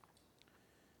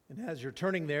And as you're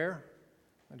turning there,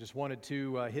 I just wanted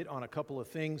to hit on a couple of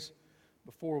things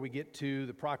before we get to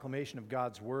the proclamation of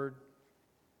God's Word.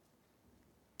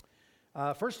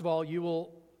 First of all, you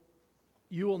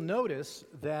will notice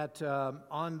that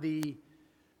on the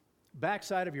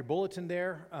backside of your bulletin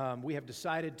there, we have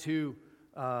decided to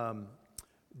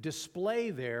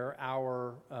display there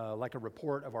our like a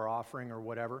report of our offering or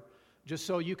whatever, just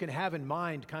so you can have in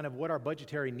mind kind of what our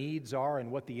budgetary needs are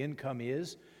and what the income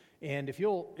is. And if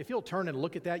you'll turn and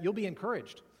look at that, you'll be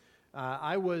encouraged.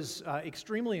 I was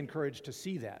extremely encouraged to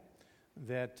see that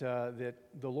the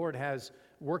Lord has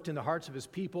worked in the hearts of His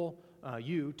people,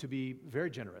 you, to be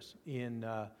very generous in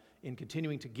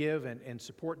continuing to give and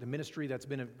support the ministry. That's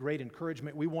been a great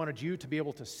encouragement. We wanted you to be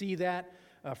able to see that,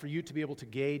 for you to be able to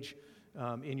gauge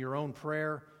in your own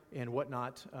prayer and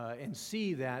whatnot, and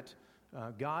see that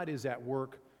God is at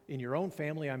work in your own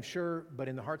family, I'm sure, but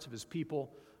in the hearts of His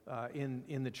people,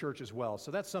 in the church as well.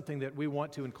 So that's something that we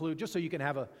want to include, just so you can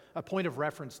have a point of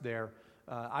reference there.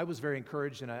 I was very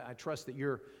encouraged, and I trust that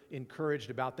you're encouraged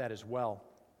about that as well.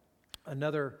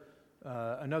 Another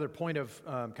point of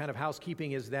kind of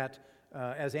housekeeping is that,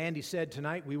 as Andy said,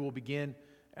 tonight we will begin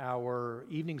our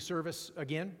evening service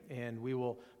again, and we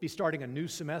will be starting a new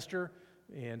semester.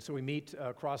 And so we meet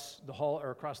across the hall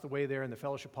or across the way there in the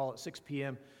fellowship hall at 6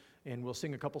 p.m., and we'll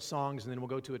sing a couple songs, and then we'll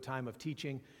go to a time of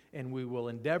teaching, and we will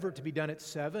endeavor to be done at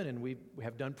 7, and we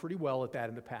have done pretty well at that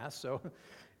in the past. So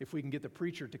if we can get the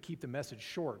preacher to keep the message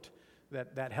short,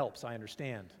 that helps, I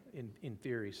understand, in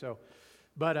theory.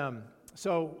 But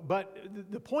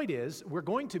the point is, we're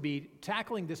going to be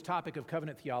tackling this topic of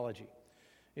covenant theology.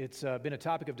 It's been a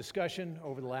topic of discussion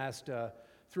over the last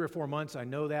 3 or 4 months, I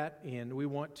know that, and we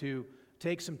want to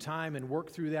take some time and work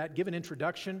through that, give an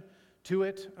introduction to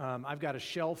it. I've got a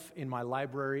shelf in my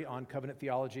library on covenant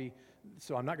theology,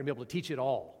 so I'm not going to be able to teach it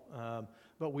all.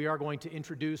 But we are going to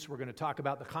introduce, we're going to talk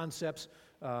about the concepts,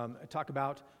 talk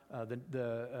about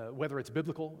whether it's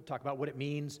biblical, talk about what it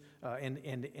means,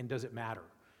 and does it matter.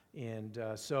 And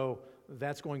so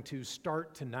that's going to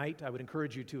start tonight. I would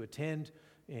encourage you to attend,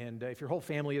 and if your whole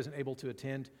family isn't able to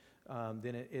attend,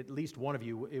 then at least one of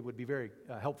you, it would be very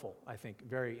helpful, I think,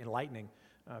 very enlightening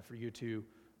for you to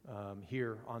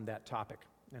hear on that topic.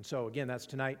 And so again, that's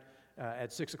tonight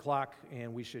at 6 o'clock,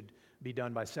 and we should be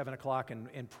done by 7 o'clock,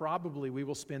 and probably we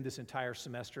will spend this entire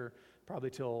semester, probably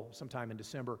till sometime in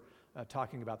December,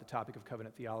 talking about the topic of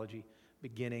covenant theology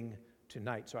beginning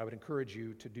tonight. So I would encourage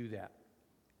you to do that.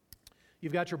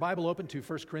 You've got your Bible open to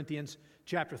 1 Corinthians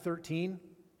chapter 13.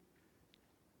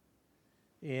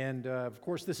 And of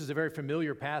course, this is a very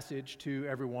familiar passage to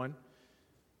everyone.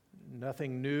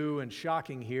 Nothing new and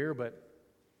shocking here, but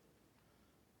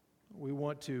we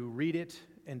want to read it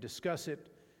and discuss it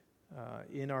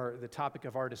in the topic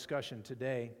of our discussion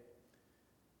today.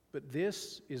 But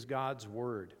this is God's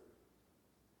Word.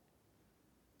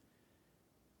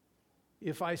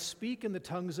 If I speak in the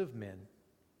tongues of men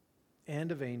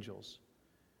and of angels,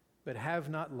 but have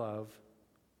not love,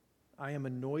 I am a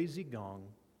noisy gong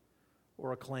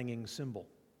or a clanging cymbal.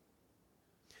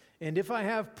 And if I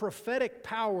have prophetic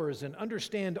powers and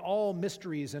understand all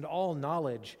mysteries and all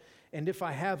knowledge, and if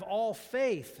I have all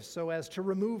faith so as to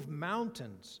remove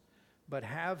mountains, but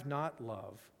have not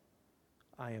love,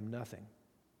 I am nothing.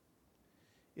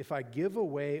 If I give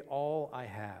away all I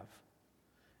have,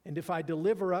 and if I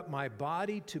deliver up my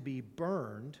body to be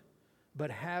burned, but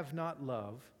have not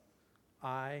love,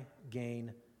 I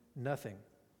gain nothing.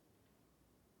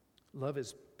 Love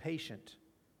is patient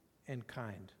and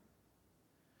kind.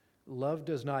 Love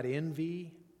does not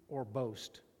envy or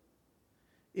boast.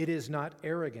 It is not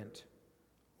arrogant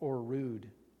or rude.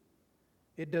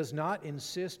 It does not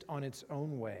insist on its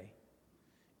own way.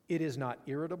 It is not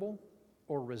irritable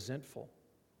or resentful.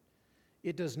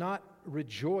 It does not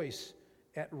rejoice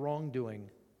at wrongdoing,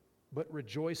 but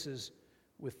rejoices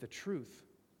with the truth.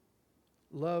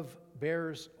 Love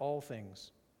bears all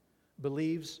things,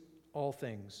 believes all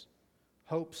things,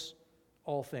 hopes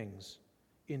all things,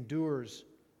 endures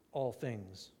all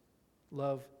things.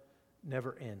 Love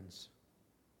never ends.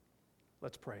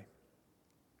 Let's pray.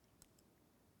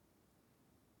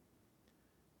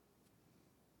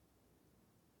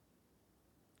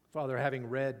 Father, having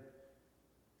read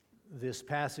this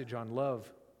passage on love,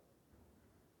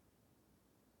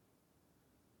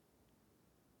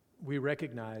 we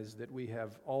recognize that we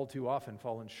have all too often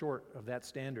fallen short of that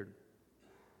standard.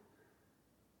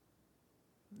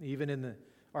 Even in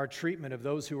our treatment of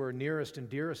those who are nearest and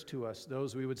dearest to us,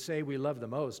 those we would say we love the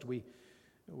most, we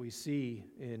see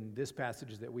in this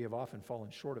passage that we have often fallen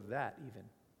short of that even.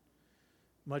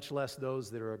 Much less those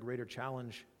that are a greater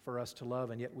challenge for us to love,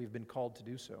 and yet we've been called to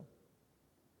do so.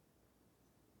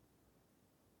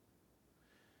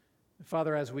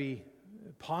 Father, as we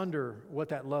ponder what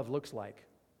that love looks like,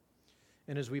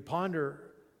 and as we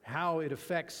ponder how it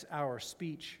affects our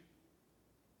speech,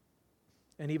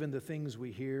 and even the things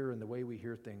we hear and the way we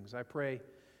hear things, I pray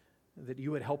that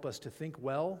you would help us to think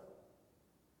well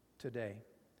today.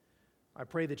 I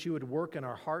pray that you would work in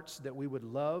our hearts, that we would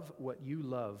love what you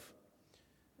love,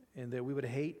 and that we would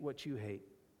hate what you hate.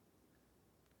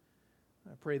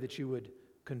 I pray that you would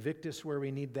convict us where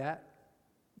we need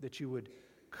that you would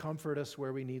comfort us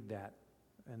where we need that,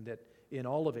 and that in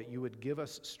all of it you would give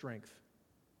us strength.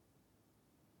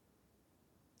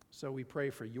 So we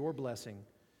pray for your blessing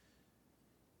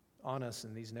on us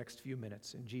in these next few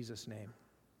minutes. In Jesus' name,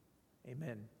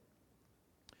 amen.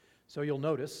 So you'll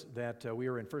notice that we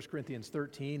are in 1 Corinthians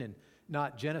 13 and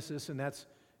not Genesis, and that's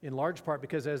in large part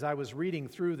because as I was reading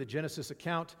through the Genesis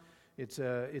account, it's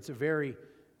a very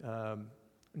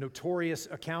notorious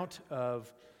account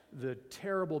of the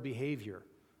terrible behavior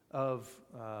of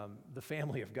the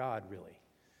family of God, really.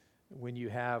 When you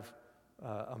have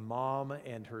a mom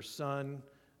and her son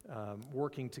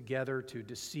working together to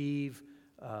deceive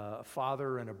a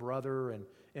father and a brother,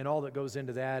 and all that goes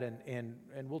into that, and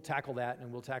we'll tackle that,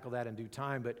 and we'll tackle that in due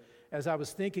time. But as I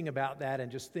was thinking about that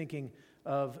and just thinking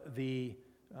of the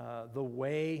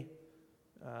way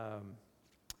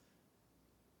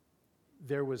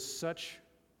there was such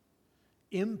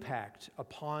impact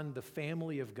upon the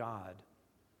family of God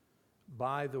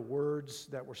by the words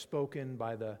that were spoken,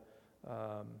 by the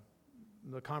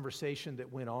conversation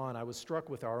that went on, I was struck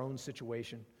with our own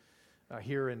situation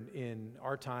here in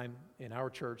our time, in our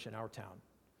church, in our town.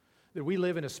 That we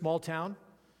live in a small town,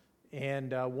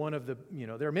 and one of the,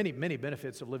 there are many, many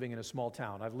benefits of living in a small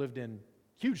town. I've lived in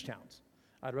huge towns.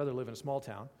 I'd rather live in a small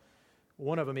town.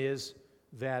 One of them is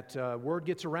that word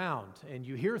gets around, and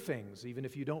you hear things, even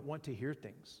if you don't want to hear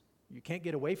things. You can't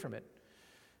get away from it.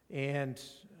 And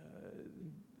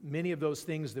many of those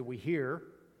things that we hear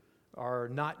are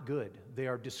not good. They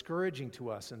are discouraging to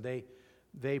us, and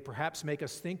they perhaps make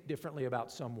us think differently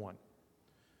about someone,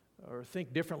 or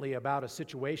think differently about a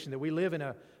situation. That we live in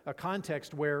a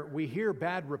context where we hear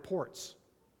bad reports.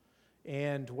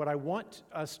 And what I want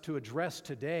us to address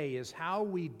today is how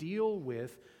we deal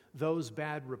with those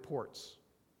bad reports,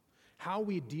 how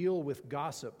we deal with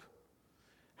gossip,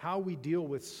 how we deal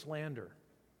with slander.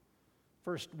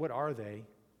 First, what are they?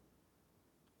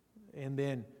 And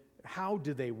then, how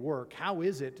do they work? How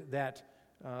is it that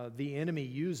the enemy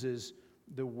uses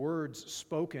the words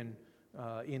spoken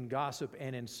in gossip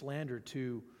and in slander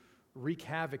to wreak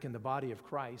havoc in the body of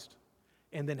Christ?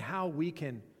 And then how we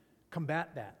can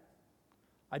combat that.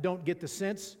 I don't get the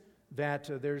sense that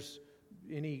there's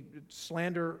any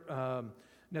slander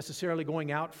necessarily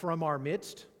going out from our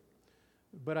midst,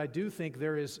 but I do think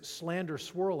there is slander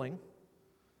swirling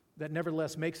that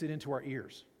nevertheless makes it into our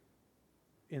ears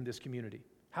in this community.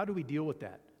 How do we deal with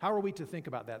that? How are we to think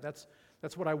about that?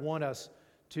 That's what I want us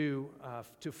to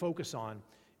focus on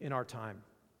in our time.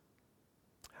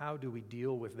 How do we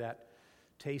deal with that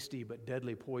tasty but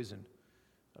deadly poison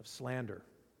of slander?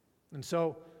 And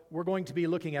so we're going to be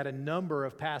looking at a number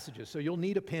of passages. So you'll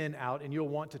need a pen out and you'll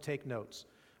want to take notes.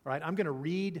 All right, I'm going to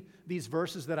read these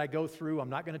verses that I go through. I'm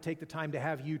not going to take the time to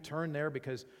have you turn there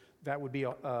because that would be,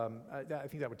 I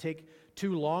think that would take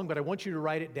too long, but I want you to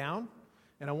write it down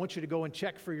and I want you to go and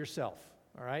check for yourself.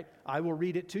 All right, I will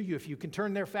read it to you. If you can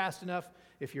turn there fast enough,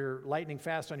 if you're lightning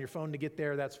fast on your phone to get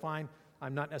there, that's fine.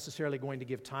 I'm not necessarily going to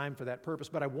give time for that purpose,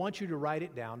 but I want you to write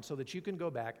it down so that you can go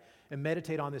back and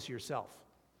meditate on this yourself,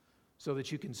 so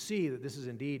that you can see that this is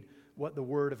indeed what the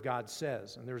Word of God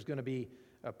says. And there's going to be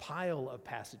a pile of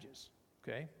passages,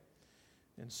 okay?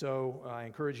 And so I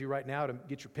encourage you right now to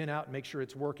get your pen out and make sure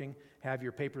it's working, have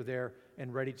your paper there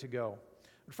and ready to go.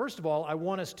 First of all, I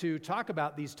want us to talk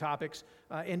about these topics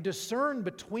and discern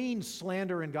between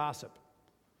slander and gossip.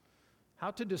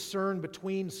 How to discern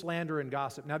between slander and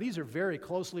gossip. Now, these are very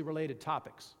closely related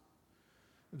topics.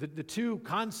 The two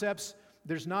concepts,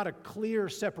 there's not a clear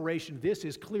separation. This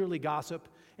is clearly gossip,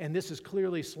 and this is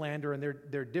clearly slander, and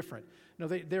they're different. No,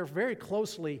 they're very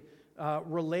closely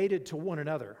related to one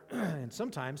another. And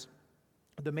sometimes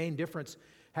the main difference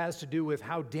has to do with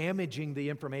how damaging the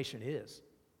information is.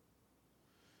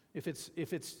 If it's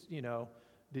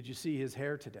did you see his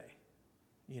hair today?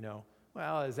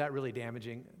 Well, is that really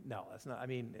damaging? No, that's not. I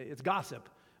mean, it's gossip.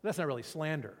 That's not really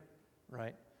slander,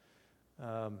 right?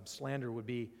 Slander would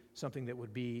be something that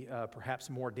would be perhaps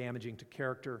more damaging to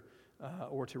character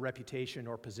or to reputation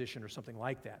or position or something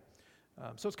like that.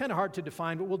 So it's kind of hard to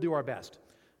define, but we'll do our best.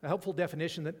 A helpful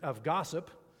definition of gossip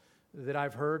that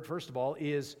I've heard, first of all,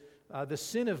 is the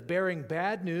sin of bearing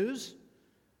bad news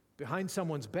behind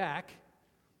someone's back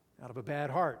out of a bad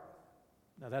heart.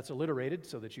 Now that's alliterated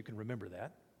so that you can remember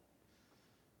that.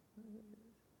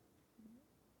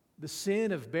 The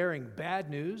sin of bearing bad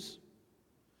news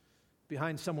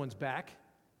behind someone's back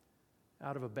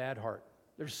out of a bad heart.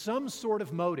 There's some sort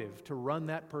of motive to run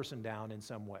that person down in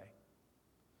some way.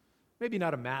 Maybe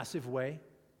not a massive way,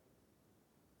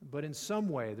 but in some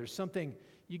way there's something,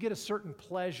 you get a certain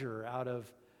pleasure out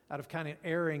of kind of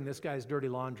airing this guy's dirty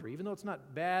laundry, even though it's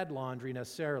not bad laundry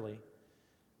necessarily,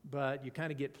 but you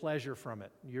kind of get pleasure from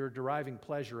it. You're deriving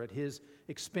pleasure at his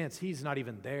expense. He's not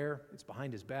even there. It's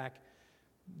behind his back,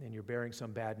 and you're bearing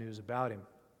some bad news about him.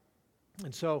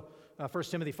 And so 1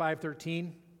 Timothy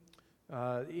 5:13,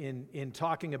 in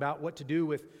talking about what to do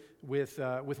with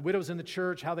widows in the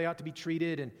church, how they ought to be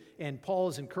treated, and Paul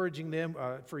is encouraging them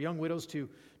for young widows to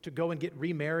go and get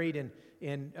remarried,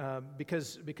 and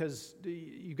because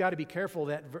you got to be careful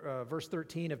that verse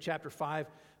 13 of chapter 5,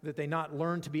 that they not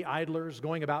learn to be idlers,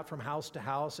 going about from house to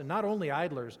house, and not only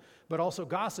idlers, but also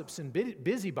gossips and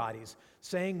busybodies,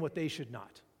 saying what they should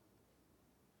not.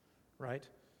 Right?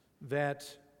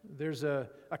 That there's a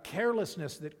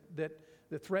carelessness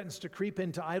that threatens to creep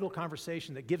into idle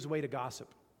conversation that gives way to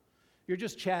gossip. You're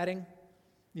just chatting,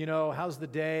 how's the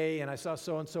day, and I saw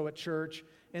so-and-so at church,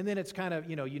 and then it's kind of,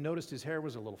 you noticed his hair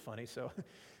was a little funny, so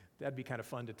that'd be kind of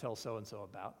fun to tell so-and-so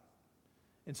about.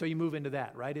 And so you move into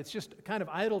that, right? It's just kind of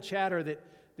idle chatter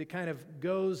that kind of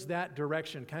goes that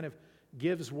direction, kind of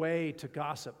gives way to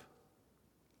gossip.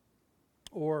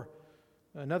 Or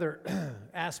another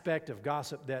aspect of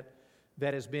gossip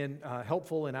that has been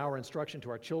helpful in our instruction to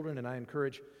our children, and I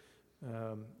encourage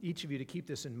each of you to keep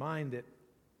this in mind, that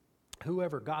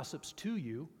whoever gossips to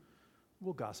you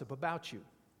will gossip about you.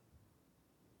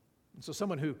 And so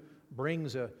someone who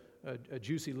brings a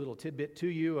juicy little tidbit to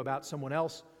you about someone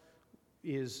else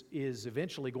is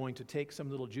eventually going to take some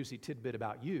little juicy tidbit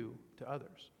about you to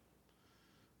others.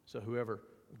 So whoever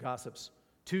gossips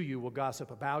to you will gossip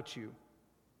about you.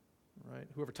 Right?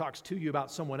 Whoever talks to you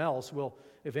about someone else will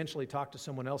eventually talk to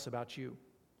someone else about you.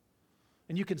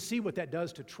 And you can see what that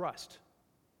does to trust.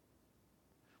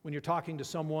 When you're talking to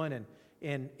someone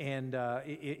and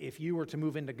if you were to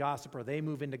move into gossip or they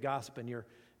move into gossip, and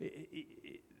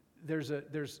there's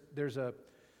a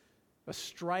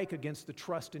strike against the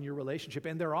trust in your relationship,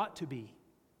 and there ought to be.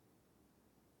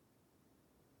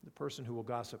 The person who will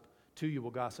gossip to you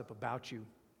will gossip about you.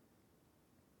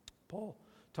 Paul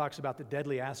talks about the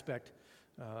deadly aspect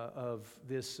of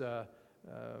this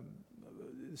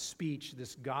speech,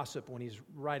 this gossip, when he's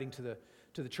writing to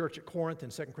the church at Corinth in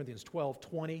 2 Corinthians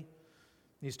 12:20.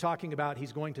 He's talking about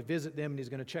he's going to visit them, and he's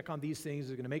going to check on these things,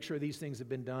 he's going to make sure these things have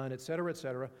been done, et cetera, et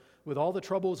cetera. With all the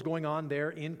troubles going on there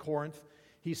in Corinth,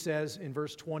 he says in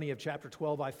verse 20 of chapter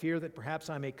 12, I fear that perhaps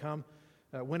I may come,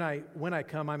 when I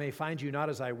come, I may find you not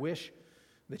as I wish,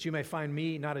 that you may find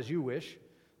me not as you wish,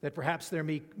 that perhaps there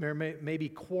may be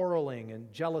quarreling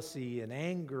and jealousy and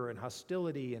anger and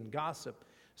hostility and gossip,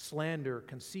 slander,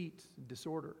 conceit,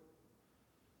 disorder.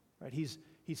 Right? He's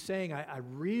saying, I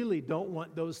really don't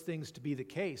want those things to be the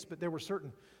case, but there were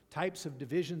certain types of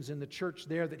divisions in the church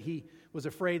there that he was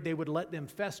afraid they would let them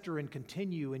fester and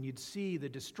continue, and you'd see the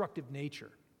destructive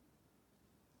nature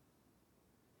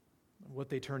of what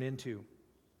they turn into.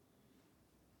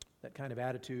 That kind of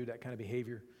attitude, that kind of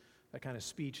behavior, that kind of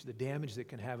speech, the damage that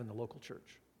can have in the local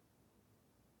church.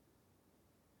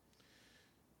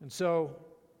 And so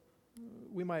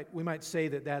we might say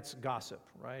that that's gossip,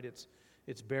 right?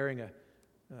 It's bearing a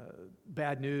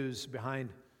bad news behind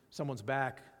someone's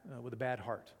back with a bad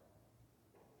heart.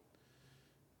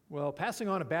 Well, passing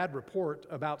on a bad report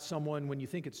about someone when you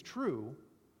think it's true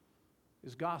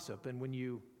is gossip, and when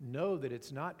you know that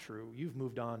it's not true, you've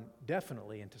moved on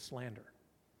definitely into slander,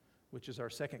 which is our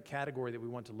second category that we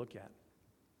want to look at.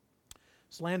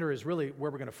 Slander is really where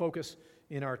we're going to focus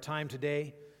in our time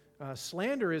today.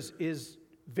 Slander is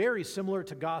very similar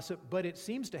to gossip, but it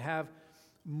seems to have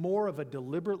more of a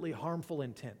deliberately harmful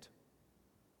intent.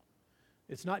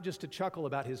 It's not just to chuckle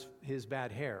about his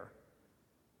bad hair,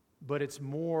 but it's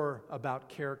more about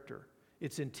character.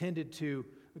 It's intended to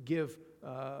give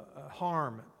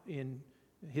harm in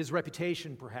his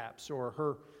reputation, perhaps, or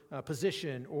her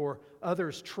position, or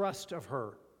others' trust of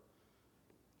her.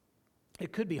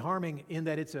 It could be harming in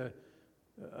that it's a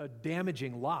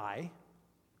damaging lie,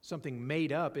 something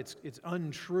made up, it's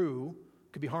untrue.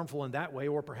 It could be harmful in that way,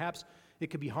 or perhaps it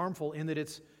could be harmful in that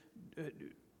it's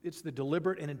the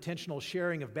deliberate and intentional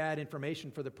sharing of bad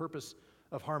information for the purpose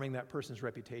of harming that person's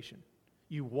reputation.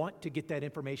 You want to get that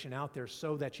information out there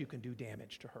so that you can do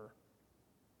damage to her.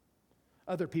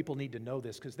 Other people need to know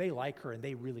this because they like her and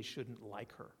they really shouldn't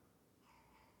like her.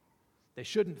 They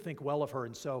shouldn't think well of her,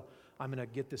 and so I'm going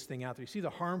to get this thing out there. You see the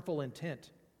harmful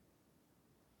intent.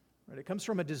 Right? It comes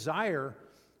from a desire.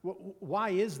 Why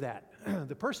is that?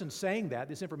 The person saying that,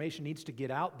 this information needs to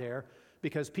get out there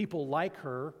because people like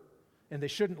her, and they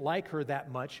shouldn't like her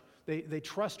that much. They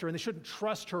trust her, and they shouldn't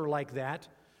trust her like that.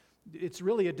 It's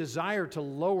really a desire to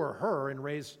lower her and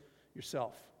raise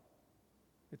yourself.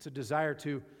 It's a desire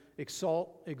to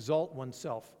exalt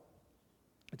oneself.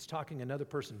 It's talking another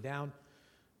person down.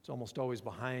 It's almost always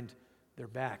behind their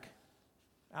back.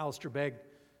 Alistair Begg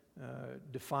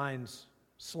defines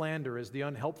slander as the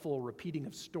unhelpful repeating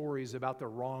of stories about the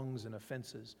wrongs and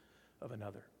offenses of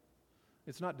another.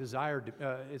 It's not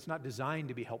designed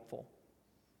to be helpful.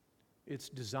 It's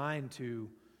designed to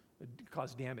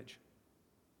cause damage,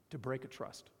 to break a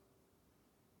trust.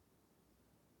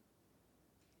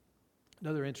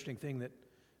 Another interesting thing that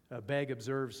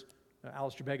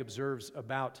Alistair Begg observes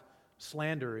about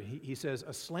slander, he says,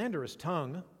 a slanderous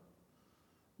tongue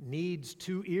needs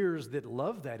two ears that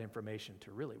love that information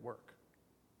to really work.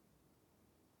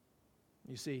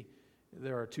 You see,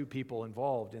 there are two people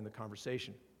involved in the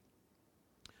conversation.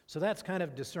 So that's kind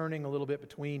of discerning a little bit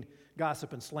between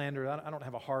gossip and slander. I don't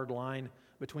have a hard line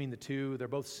between the two. They're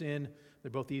both sin.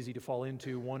 They're both easy to fall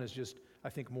into. One is just, I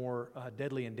think, more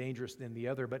deadly and dangerous than the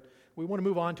other. But we want to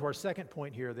move on to our second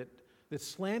point here, that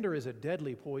slander is a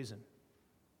deadly poison.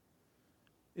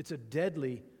 It's a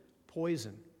deadly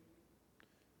poison.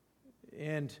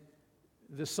 And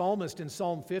the psalmist in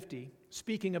Psalm 50,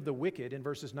 speaking of the wicked in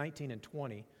verses 19 and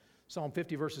 20, Psalm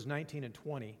 50 verses 19 and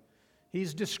 20,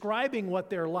 he's describing what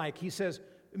they're like. He says,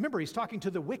 remember, he's talking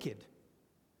to the wicked.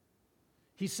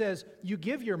 He says, you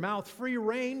give your mouth free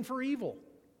rein for evil,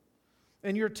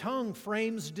 and your tongue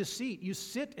frames deceit. You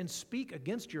sit and speak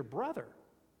against your brother.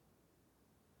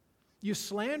 You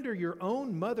slander your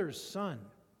own mother's son.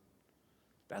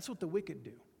 That's what the wicked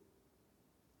do.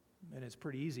 And it's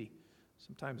pretty easy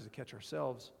sometimes to catch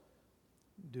ourselves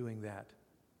doing that.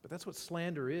 But that's what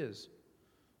slander is.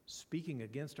 Speaking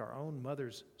against our own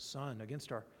mother's son,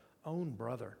 against our own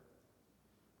brother.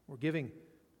 We're giving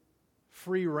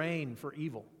free rein for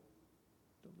evil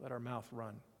to let our mouth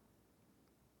run.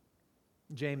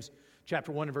 James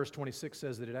chapter 1 and verse 26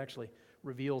 says that it actually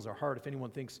reveals our heart. If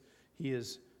anyone thinks he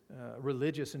is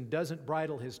religious and doesn't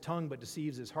bridle his tongue but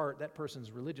deceives his heart, that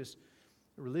person's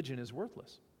religion is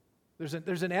worthless.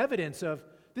 There's an evidence of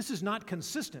this is not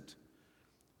consistent.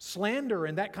 Slander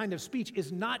and that kind of speech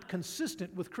is not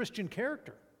consistent with Christian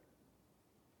character.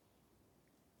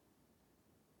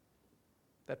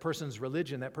 That person's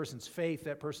religion, that person's faith,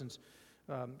 that person's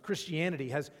Christianity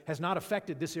has not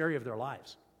affected this area of their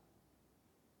lives.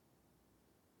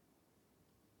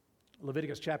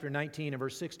 Leviticus chapter 19 and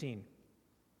verse 16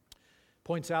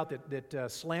 points out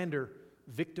that slander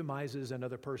victimizes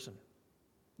another person.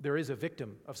 There is a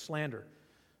victim of slander.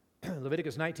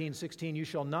 Leviticus 19:16, you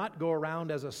shall not go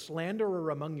around as a slanderer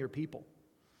among your people,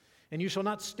 and you shall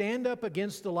not stand up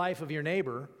against the life of your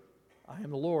neighbor. I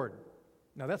am the Lord.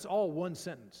 Now that's all one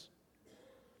sentence.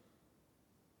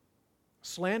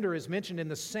 Slander is mentioned in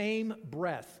the same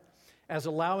breath as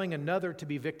allowing another to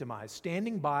be victimized,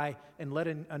 standing by and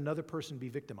letting another person be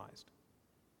victimized.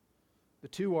 The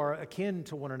two are akin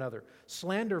to one another.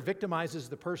 Slander victimizes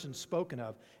the person spoken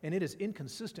of, and it is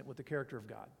inconsistent with the character of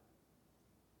God.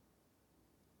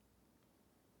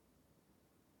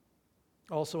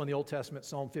 Also in the Old Testament,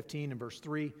 Psalm 15 and verse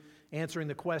 3, answering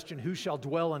the question, who shall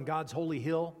dwell on God's holy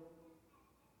hill?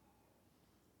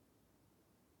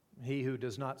 He who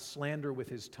does not slander with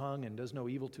his tongue and does no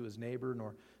evil to his neighbor,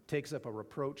 nor takes up a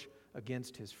reproach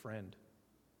against his friend.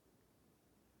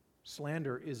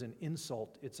 Slander is an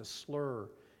insult, it's a slur,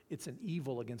 it's an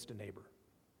evil against a neighbor,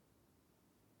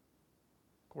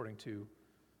 according to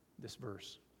this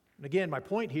verse. And again, my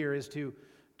point here is to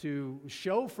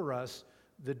show for us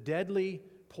the deadly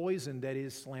poison that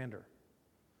is slander.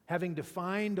 Having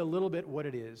defined a little bit what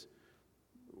it is,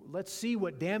 let's see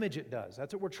what damage it does.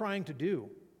 That's what we're trying to do.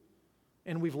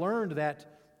 And we've learned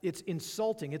that it's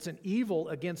insulting, it's an evil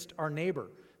against our neighbor,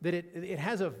 that it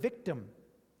has a victim,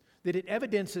 that it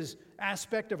evidences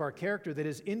aspect of our character that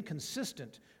is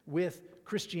inconsistent with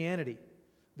Christianity,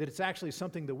 that it's actually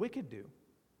something the wicked do.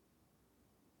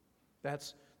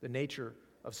 That's the nature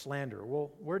of slander.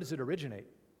 Well, where does it originate?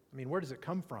 I mean, where does it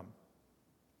come from?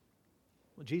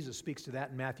 Well, Jesus speaks to that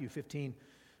in Matthew 15,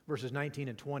 verses 19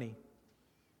 and 20.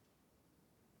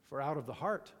 For out of the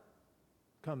heart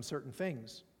come certain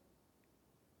things: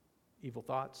 evil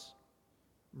thoughts,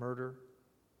 murder,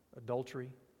 adultery,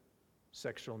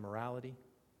 sexual immorality,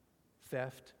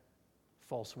 theft,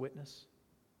 false witness.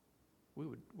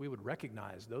 We would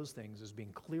recognize those things as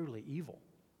being clearly evil.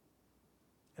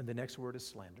 And the next word is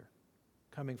slander,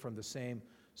 coming from the same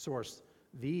source.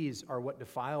 These are what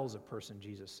defiles a person,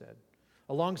 Jesus said.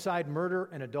 Alongside murder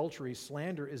and adultery,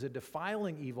 slander is a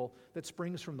defiling evil that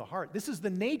springs from the heart. This is the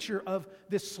nature of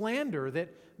this slander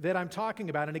that I'm talking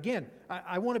about. And again,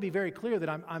 I want to be very clear that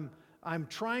I'm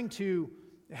trying to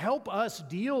help us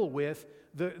deal with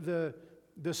the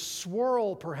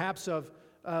swirl, perhaps,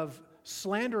 of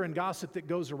slander and gossip that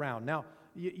goes around. Now,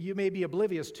 you may be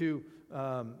oblivious to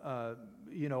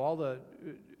all the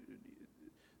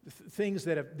things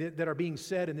that are being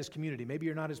said in this community. Maybe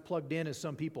you're not as plugged in as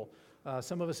some people.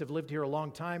 Some of us have lived here a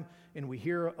long time, and we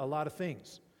hear a lot of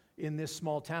things in this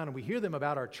small town, and we hear them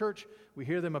about our church. We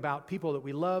hear them about people that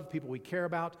we love, people we care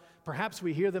about. Perhaps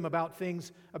we hear them about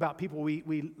things, about people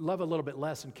we love a little bit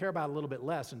less and care about a little bit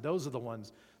less, and those are the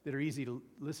ones that are easy to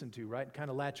listen to, right, and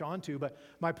kind of latch onto. But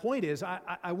my point is,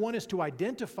 I want us to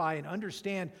identify and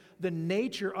understand the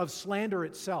nature of slander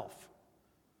itself.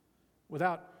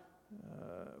 Without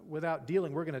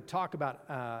dealing, we're going to talk about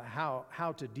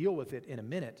how to deal with it in a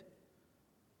minute.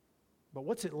 But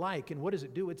what's it like and what does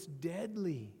it do? It's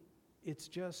deadly. It's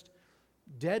just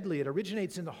deadly. It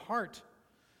originates in the heart.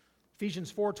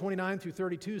 Ephesians 4:29 through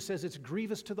 32 says it's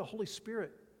grievous to the Holy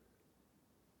Spirit.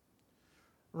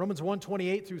 Romans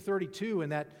 1:28 through 32,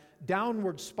 and that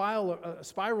downward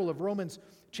spiral of Romans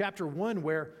chapter 1,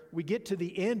 where we get to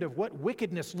the end of what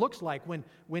wickedness looks like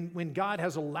when God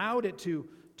has allowed it to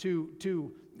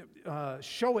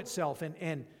show itself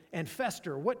and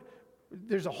fester.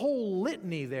 There's a whole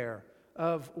litany there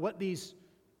of what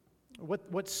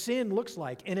sin looks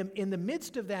like. And in the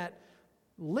midst of that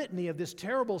litany of this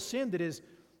terrible sin that is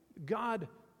God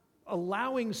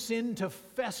allowing sin to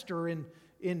fester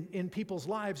in people's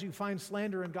lives, you find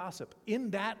slander and gossip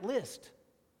in that list,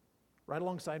 right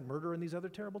alongside murder and these other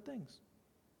terrible things.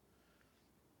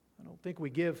 I don't think we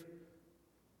give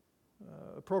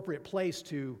appropriate place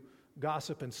to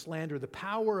gossip and slander, the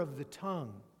power of the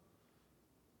tongue.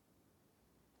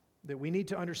 That we need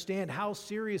to understand how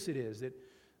serious it is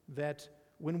that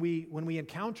when we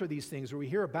encounter these things, or we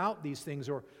hear about these things,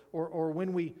 or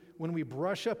when we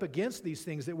brush up against these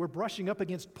things, that we're brushing up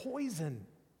against poison.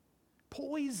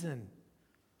 Poison.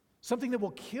 Something that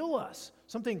will kill us.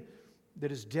 Something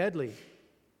that is deadly.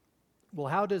 Well,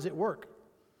 how does it work?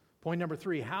 Point number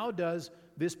 3, how does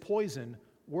this poison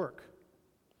work?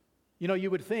 You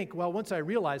would think, well, once I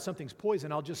realize something's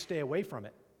poison, I'll just stay away from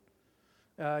it.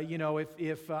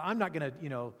 If I'm not going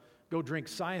to, go drink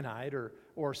cyanide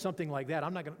or something like that,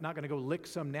 I'm not going to go lick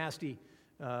some nasty,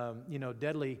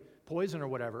 deadly poison or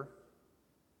whatever.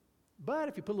 But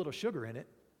if you put a little sugar in it,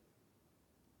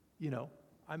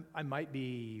 I might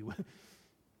be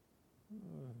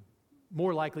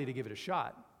more likely to give it a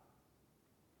shot.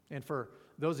 And for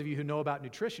those of you who know about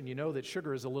nutrition, you know that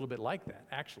sugar is a little bit like that.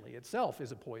 Actually, itself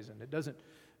is a poison. It doesn't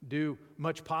do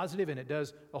much positive, and it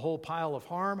does a whole pile of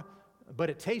harm, but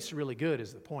it tastes really good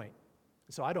is the point.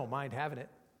 So I don't mind having it.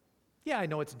 Yeah, I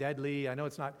know it's deadly. I know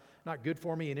it's not good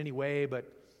for me in any way, but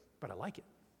I like it.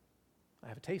 I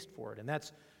have a taste for it. And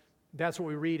that's what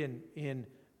we read in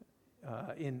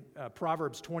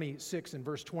Proverbs 26 and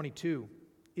verse 22.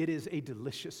 It is a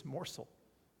delicious morsel,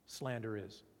 slander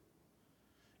is.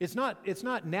 It's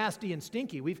not nasty and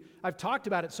stinky. I've talked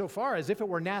about it so far as if it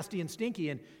were nasty and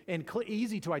stinky and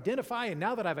easy to identify, and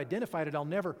now that I've identified it, I'll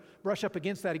never brush up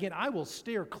against that again. I will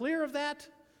steer clear of that.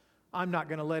 I'm not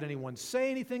going to let anyone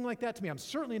say anything like that to me. I'm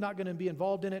certainly not going to be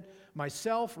involved in it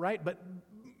myself, right?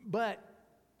 But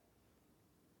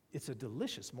it's a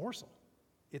delicious morsel.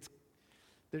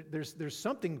 There's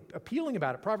something appealing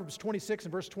about it. Proverbs 26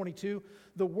 and verse 22,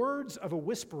 the words of a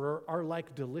whisperer are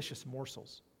like delicious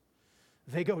morsels.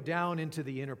 They go down into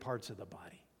the inner parts of the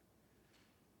body.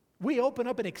 We open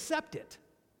up and accept it.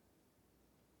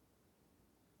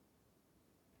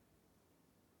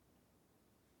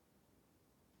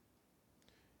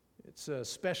 It's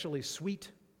especially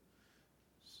sweet,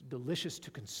 it's delicious to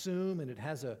consume, and it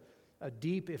has a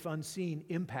deep, if unseen,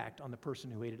 impact on the person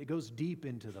who ate it. It goes deep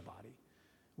into the body.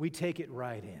 We take it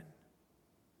right in.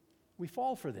 We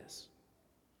fall for this.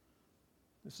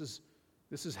 This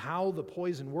is how the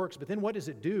poison works. But then what does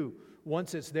it do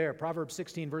once it's there? Proverbs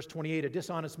 16, verse 28, a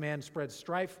dishonest man spreads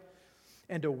strife,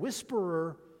 and a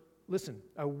whisperer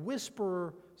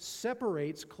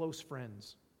separates close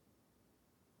friends.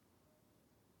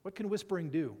 What can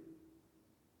whispering do?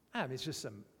 It's just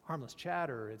some harmless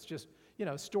chatter. It's just,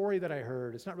 a story that I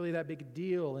heard. It's not really that big a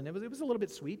deal. And it was a little bit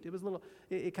sweet.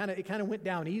 It kind of went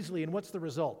down easily. And what's the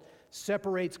result?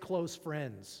 Separates close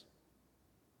friends.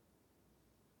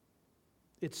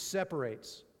 It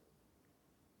separates.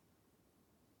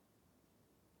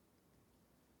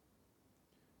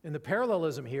 And the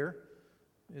parallelism here,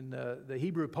 in the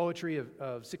Hebrew poetry of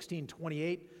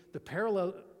 1628, the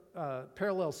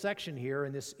parallel section here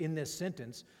in this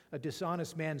sentence, a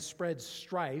dishonest man spreads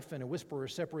strife and a whisperer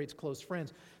separates close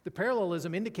friends. The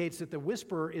parallelism indicates that the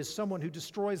whisperer is someone who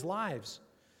destroys lives.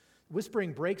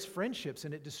 Whispering breaks friendships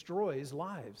and it destroys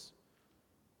lives.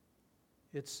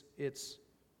 It's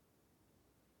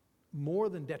more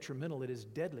than detrimental, it is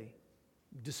deadly,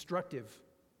 destructive.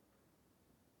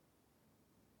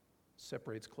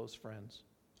 Separates close friends.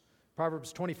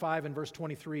 Proverbs 25 and verse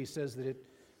 23 says that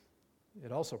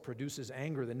it also produces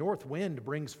anger. The north wind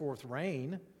brings forth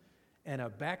rain, and a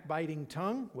backbiting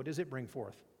tongue, what does it bring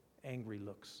forth? Angry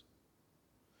looks.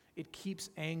 It keeps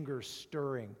anger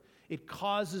stirring. It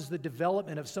causes the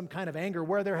development of some kind of anger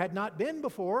where there had not been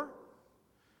before,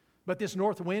 but this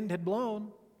north wind had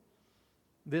blown.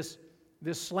 This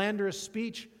slanderous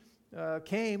speech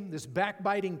came, this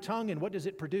backbiting tongue, and what does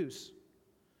it produce?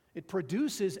 It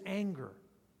produces anger.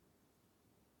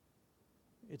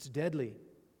 It's deadly.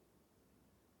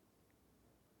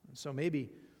 And so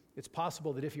maybe it's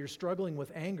possible that if you're struggling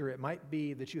with anger, it might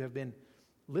be that you have been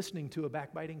listening to a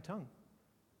backbiting tongue.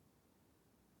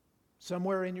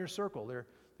 Somewhere in your circle, there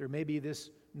may be this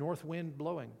north wind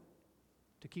blowing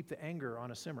to keep the anger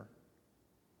on a simmer.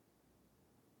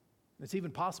 It's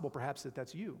even possible, perhaps, that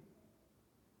that's you.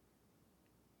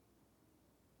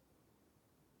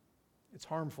 It's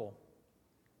harmful.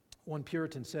 One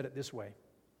Puritan said it this way.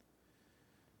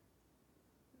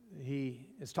 He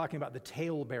is talking about the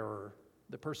talebearer,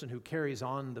 the person who carries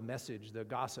on the message, the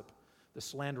gossip, the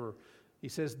slanderer. He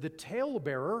says, the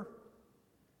talebearer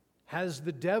has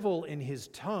the devil in his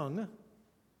tongue,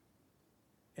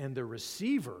 and the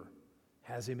receiver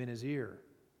has him in his ear.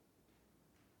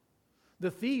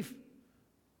 The thief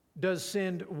does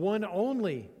send one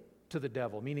only to the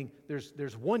devil, meaning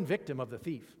there's one victim of the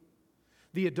thief.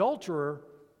 The adulterer,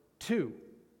 2,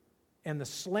 and the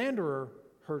slanderer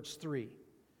hurts 3.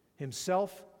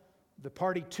 Himself, the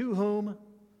party to whom,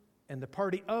 and the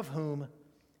party of whom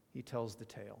he tells the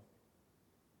tale.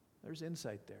 There's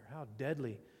insight there. How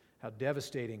deadly, how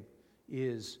devastating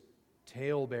is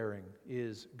tale-bearing,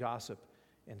 is gossip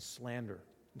and slander.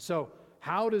 And so,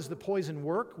 how does the poison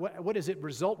work? What does it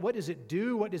result? What does it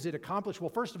do? What does it accomplish? Well,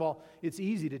 first of all, it's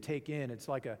easy to take in. It's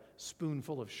like a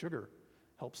spoonful of sugar.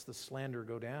 Helps the slander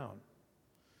go down.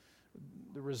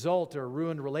 The result are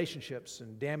ruined relationships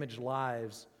and damaged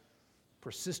lives,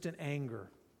 persistent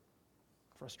anger,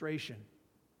 frustration.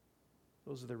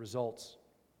 Those are the results.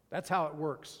 That's how it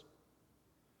works.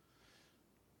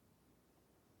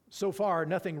 So far,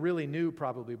 nothing really new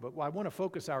probably, but I want to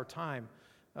focus our time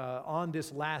on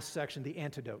this last section, the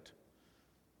antidote.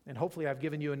 And hopefully I've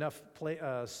given you enough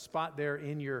spot there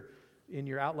in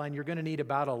your outline. You're going to need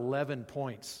about 11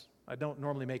 points. I don't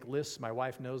normally make lists. My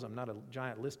wife knows I'm not a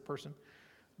giant list person.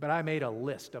 But I made a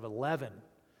list of 11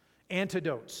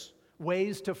 antidotes,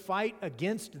 ways to fight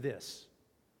against this.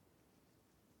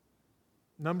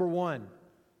 Number 1,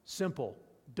 simple,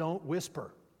 don't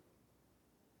whisper.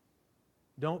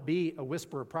 Don't be a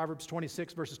whisperer. Proverbs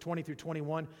 26, verses 20 through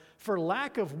 21. For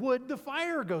lack of wood, the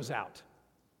fire goes out.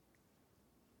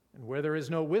 And where there is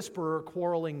no whisperer,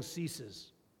 quarreling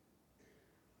ceases.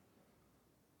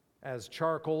 As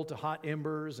charcoal to hot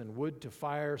embers and wood to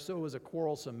fire, so is a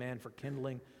quarrelsome man for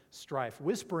kindling strife.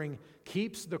 Whispering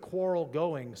keeps the quarrel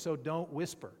going, so don't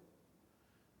whisper.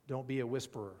 Don't be a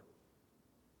whisperer.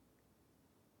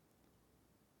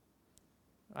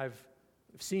 I've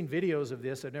seen videos of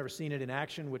this. I've never seen it in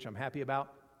action, which I'm happy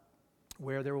about,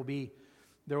 where there will be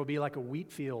like a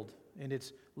wheat field, and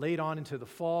it's late on into the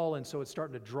fall, and so it's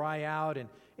starting to dry out, and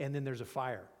then there's a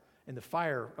fire. And the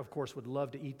fire, of course, would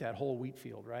love to eat that whole wheat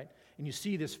field, right? And you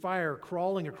see this fire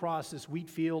crawling across this wheat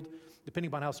field, depending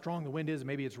upon how strong the wind is,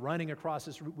 maybe it's running across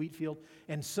this wheat field.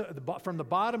 And so from the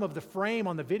bottom of the frame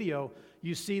on the video,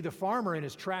 you see the farmer in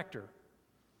his tractor.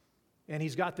 And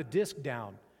he's got the disc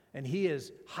down. And he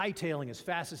is hightailing as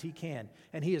fast as he can.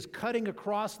 And he is cutting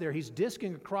across there. He's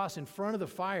disking across in front of the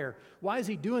fire. Why is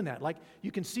he doing that? Like,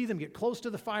 you can see them get close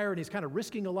to the fire, and he's kind of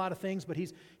risking a lot of things, but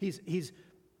he's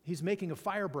making a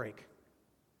fire break.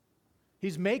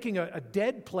 He's making a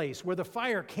dead place where the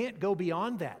fire can't go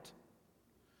beyond that.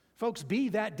 Folks, be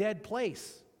that dead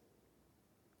place.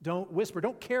 Don't whisper.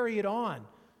 Don't carry it on.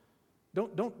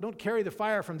 Don't carry the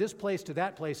fire from this place to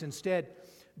that place. Instead,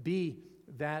 be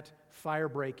that fire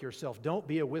break yourself. Don't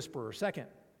be a whisperer. Second,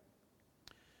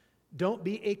 don't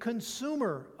be a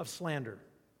consumer of slander.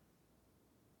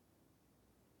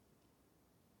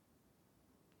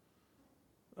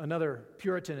 Another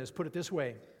Puritan has put it this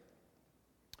way: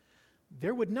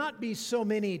 there would not be so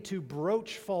many to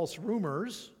broach false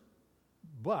rumors,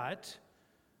 but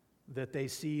that they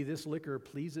see this liquor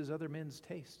pleases other men's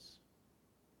tastes.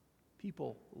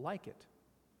 People like it.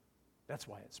 That's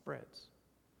why it spreads.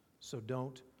 So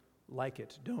don't like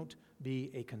it. Don't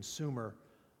be a consumer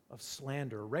of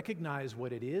slander. Recognize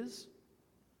what it is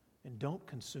and don't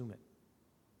consume it.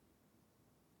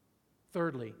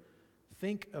 Thirdly,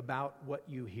 think about what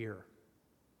you hear.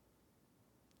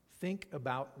 Think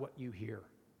about what you hear.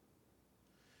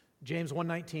 James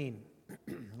 1:19,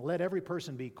 let every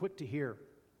person be quick to hear,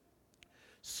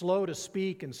 slow to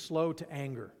speak, and slow to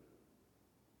anger.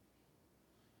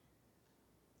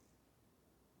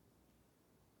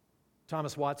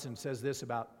 Thomas Watson says this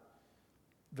about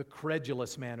the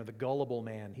credulous man or the gullible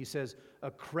man. He says,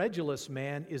 a credulous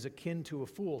man is akin to a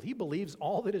fool. He believes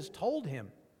all that is told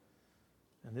him.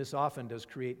 And this often does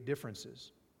create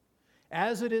differences.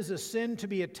 As it is a sin to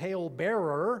be a tale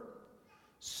bearer,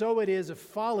 so it is a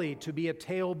folly to be a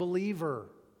tale believer.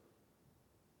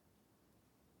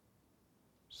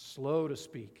 Slow to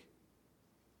speak,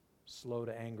 slow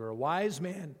to anger. A wise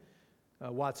man,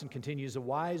 Watson continues, a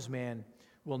wise man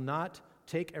will not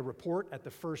take a report at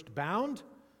the first bound,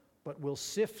 but will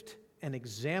sift and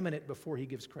examine it before he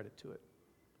gives credit to it.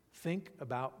 Think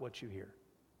about what you hear.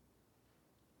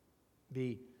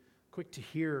 Be quick to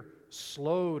hear,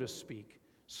 slow to speak,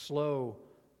 slow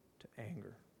to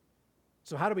anger.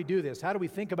 So how do we do this? How do we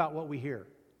think about what we hear?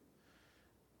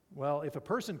 Well, if a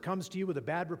person comes to you with a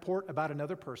bad report about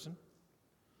another person,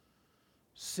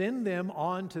 send them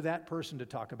on to that person to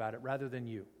talk about it rather than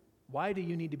you. Why do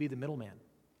you need to be the middleman?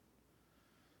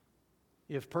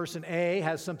 If person A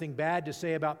has something bad to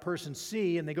say about person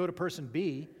C and they go to person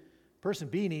B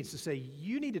needs to say,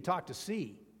 you need to talk to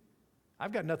C.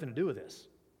 I've got nothing to do with this.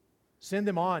 Send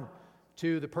them on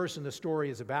to the person the story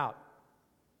is about.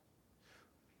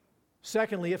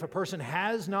 Secondly, if a person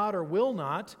has not or will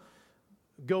not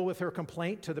go with her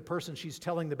complaint to the person she's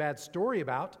telling the bad story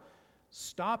about,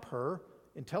 stop her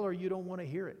and tell her you don't want to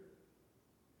hear it.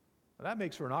 Now, that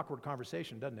makes for an awkward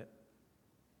conversation, doesn't it?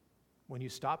 When you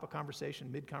stop a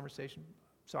conversation, mid-conversation,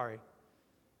 sorry,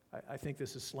 I think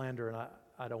this is slander and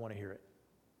I don't want to hear it.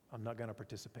 I'm not going to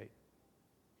participate.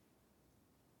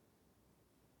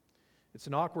 It's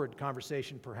an awkward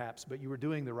conversation, perhaps, but you were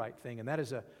doing the right thing, and that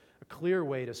is a clear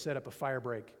way to set up a fire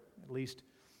break, at least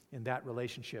in that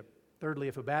relationship. Thirdly,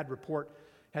 if a bad report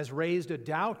has raised a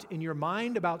doubt in your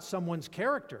mind about someone's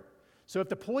character, so if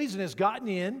the poison has gotten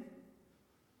in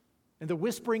and the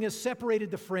whispering has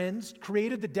separated the friends,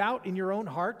 created the doubt in your own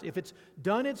heart, if it's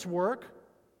done its work,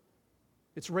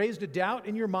 it's raised a doubt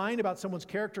in your mind about someone's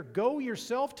character, go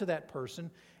yourself to that person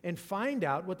and find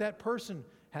out what that person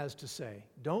has to say.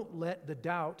 Don't let the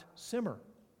doubt simmer.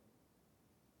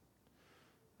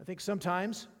 I think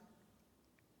sometimes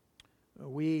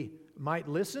we might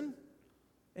listen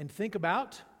and think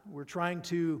about, we're trying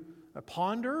to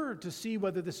ponder to see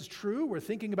whether this is true, we're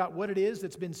thinking about what it is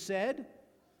that's been said,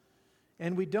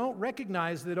 and we don't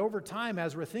recognize that over time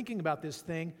as we're thinking about this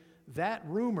thing, that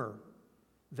rumor,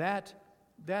 that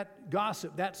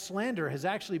gossip, that slander has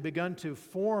actually begun to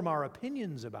form our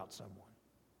opinions about someone.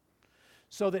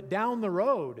 So that down the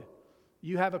road,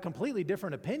 you have a completely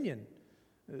different opinion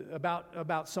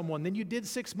about someone than you did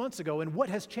 6 months ago. And what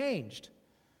has changed?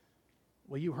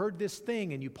 Well, you heard this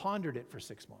thing and you pondered it for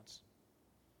 6 months.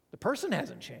 The person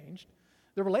hasn't changed.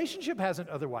 The relationship hasn't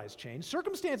otherwise changed.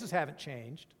 Circumstances haven't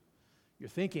changed. Your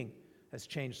thinking has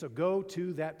changed. So go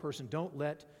to that person. Don't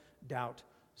let doubt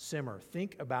simmer.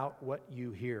 Think about what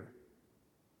you hear.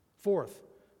 Fourth,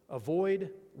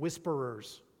 avoid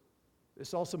whisperers.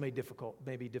 This also may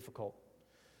be difficult.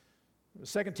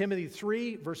 2 Timothy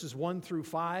 3, verses 1 through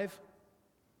 5.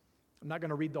 I'm not going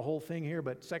to read the whole thing here,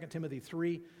 but 2 Timothy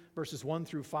 3, verses 1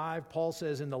 through 5, Paul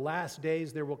says, in the last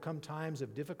days there will come times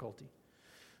of difficulty,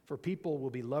 for people will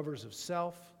be lovers of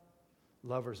self,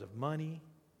 lovers of money.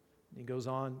 And he goes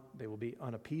on, they will be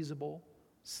unappeasable,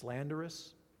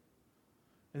 slanderous.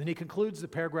 And then he concludes the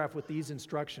paragraph with these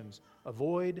instructions: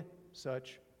 avoid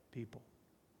such people.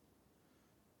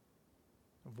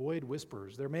 Avoid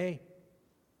whisperers. There may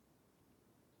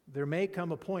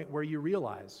come a point where you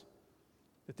realize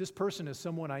that this person is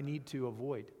someone I need to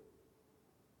avoid.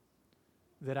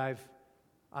 That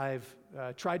I've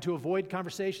tried to avoid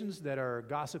conversations that are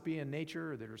gossipy in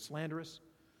nature, or that are slanderous.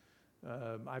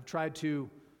 I've tried to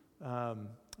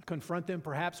confront them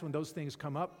perhaps when those things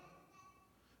come up.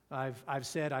 I've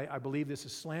said, I believe this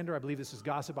is slander, I believe this is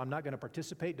gossip, I'm not going to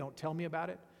participate, don't tell me about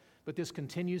it. But this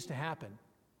continues to happen.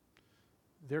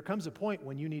 There comes a point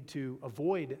when you need to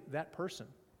avoid that person.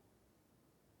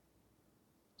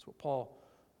 That's what Paul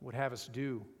would have us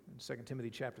do in 2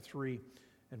 Timothy chapter 3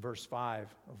 and verse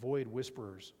 5. Avoid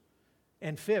whisperers.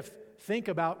 And fifth, think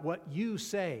about what you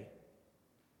say.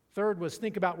 Third was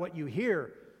think about what you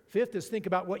hear. Fifth is think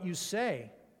about what you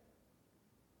say.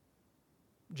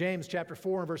 James chapter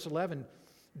 4 and verse 11,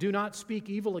 do not speak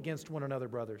evil against one another,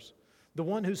 brothers. The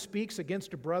one who speaks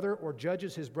against a brother or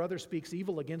judges his brother speaks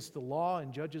evil against the law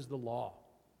and judges the law.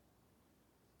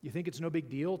 You think it's no big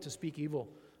deal to speak evil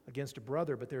against a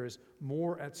brother, but there is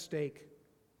more at stake.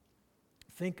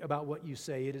 Think about what you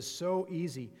say. It is so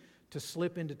easy to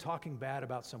slip into talking bad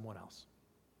about someone else.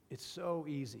 It's so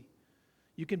easy.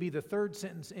 You can be the third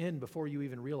sentence in before you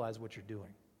even realize what you're doing.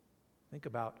 Think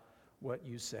about what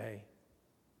you say.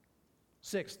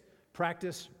 Sixth,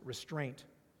 practice restraint.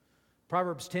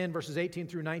 Proverbs 10, verses 18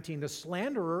 through 19, the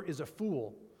slanderer is a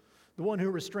fool. The one who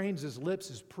restrains his lips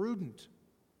is prudent.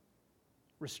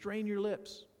 Restrain your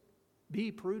lips.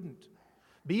 Be prudent.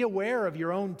 Be aware of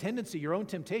your own tendency, your own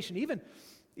temptation,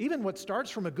 even what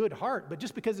starts from a good heart, but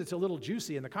just because it's a little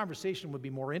juicy, and the conversation would be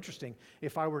more interesting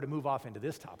if I were to move off into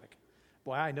this topic.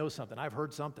 Boy, I know something. I've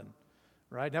heard something,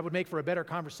 right? That would make for a better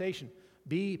conversation.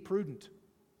 Be prudent.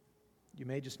 You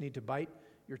may just need to bite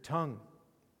your tongue.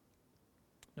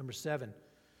 Number 7,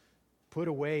 put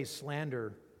away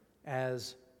slander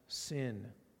as sin.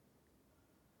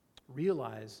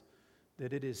 Realize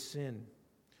that it is sin.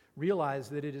 Realize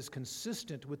that it is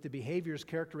consistent with the behaviors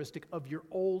characteristic of your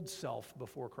old self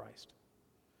before Christ.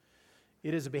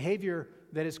 It is a behavior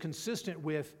that is consistent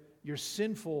with your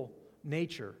sinful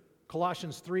nature.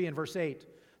 Colossians 3 and verse 8,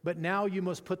 but now you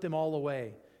must put them all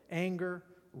away. Anger,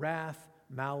 wrath,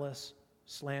 malice,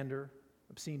 slander,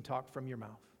 obscene talk from your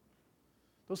mouth.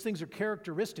 Those things are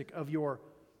characteristic of your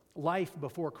life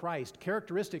before Christ,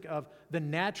 characteristic of the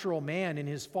natural man in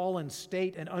his fallen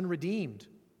state and unredeemed.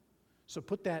 So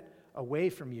put that away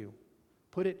from you.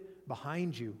 Put it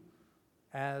behind you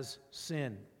as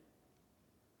sin.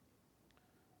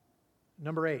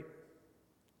 Number 8,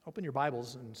 open your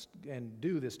Bibles and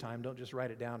do this time. Don't just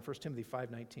write it down. 1 Timothy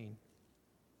 5:19.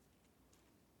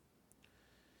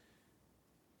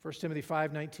 1 Timothy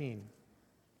 5:19.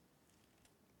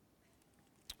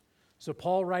 So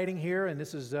Paul writing here, and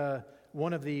this is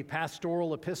one of the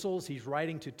pastoral epistles. He's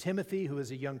writing to Timothy, who is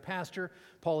a young pastor.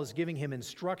 Paul is giving him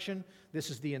instruction.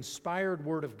 This is the inspired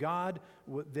word of God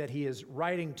that he is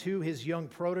writing to his young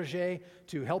protege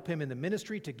to help him in the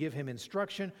ministry, to give him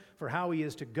instruction for how he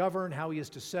is to govern, how he is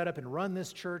to set up and run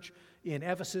this church in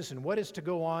Ephesus, and what is to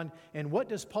go on. And what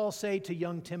does Paul say to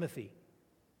young Timothy?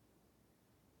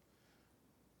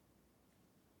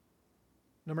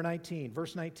 Number 19,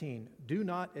 verse 19, do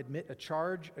not admit a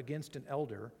charge against an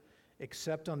elder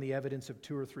except on the evidence of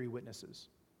 2 or 3 witnesses.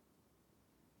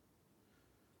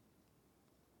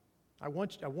 I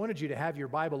wanted you to have your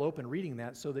Bible open reading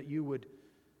that so that you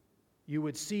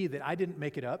would see that I didn't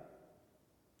make it up,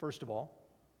 first of all,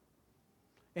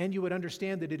 and you would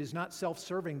understand that it is not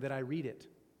self-serving that I read it.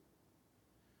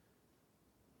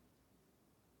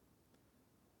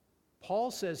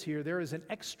 Paul says here there is an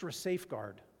extra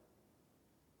safeguard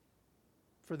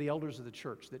for the elders of the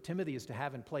church that Timothy is to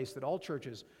have in place, that all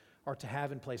churches are to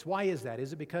have in place. Why is that?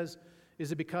 Is it because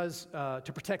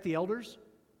to protect the elders?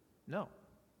 No,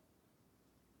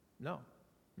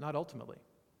 not ultimately.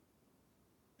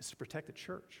 It's to protect the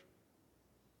church.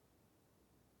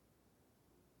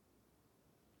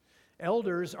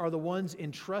 Elders are the ones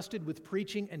entrusted with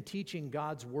preaching and teaching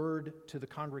God's word to the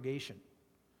congregation.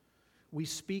 We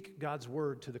speak God's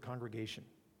word to the congregation.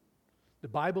 The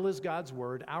Bible is God's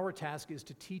word. Our task is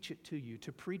to teach it to you,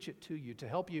 to preach it to you, to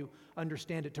help you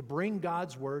understand it, to bring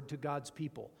God's word to God's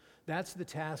people. That's the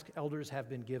task elders have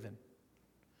been given.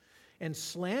 And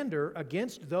slander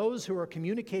against those who are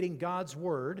communicating God's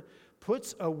word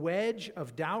puts a wedge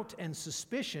of doubt and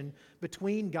suspicion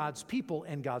between God's people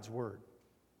and God's word.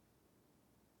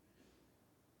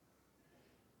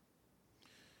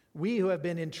 We who have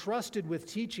been entrusted with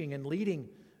teaching and leading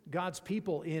God's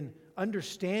people in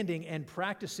understanding and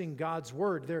practicing God's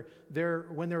word,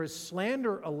 when there is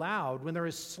slander allowed, when there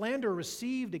is slander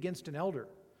received against an elder,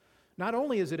 not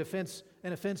only is it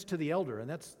an offense to the elder, and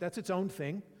that's its own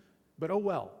thing, but oh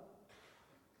well.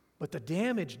 But the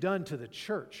damage done to the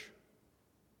church.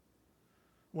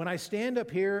 When I stand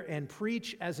up here and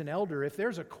preach as an elder, if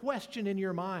there's a question in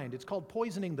your mind, it's called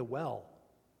poisoning the well.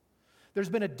 There's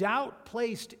been a doubt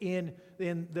placed in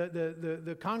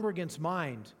the congregant's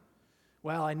mind.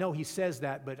 Well, I know he says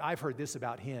that, but I've heard this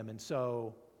about him. And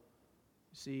so,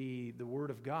 see, the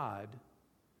Word of God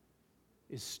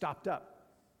is stopped up.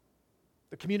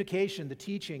 The communication, the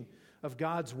teaching of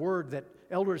God's Word that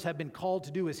elders have been called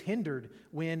to do is hindered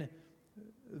when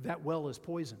that well is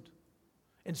poisoned.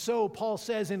 And so, Paul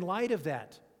says, in light of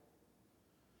that,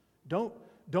 don't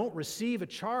don't receive a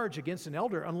charge against an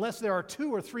elder unless there are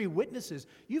 2 or 3 witnesses.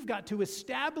 You've got to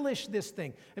establish this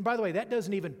thing. And by the way, that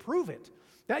doesn't even prove it.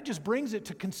 That just brings it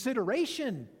to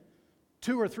consideration,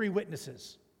 2 or 3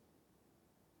 witnesses.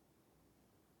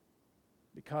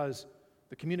 Because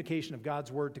the communication of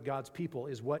God's word to God's people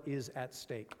is what is at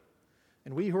stake.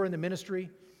 And we who are in the ministry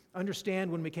understand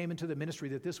when we came into the ministry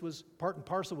that this was part and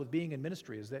parcel with being in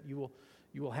ministry, is that you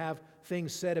will have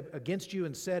things said against you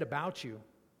and said about you.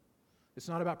 It's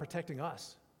not about protecting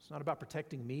us. It's not about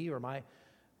protecting me or my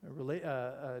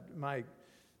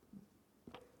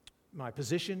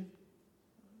position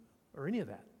or any of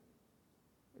that.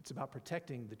 It's about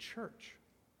protecting the church.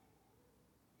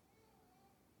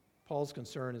 Paul's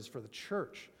concern is for the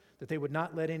church, that they would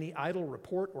not let any idle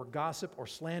report or gossip or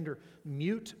slander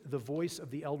mute the voice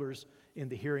of the elders in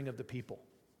the hearing of the people,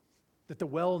 that the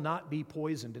well not be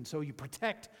poisoned. And so you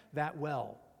protect that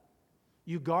well.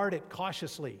 You guard it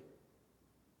cautiously.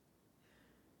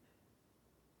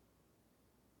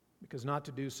 Because not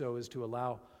to do so is to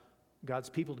allow God's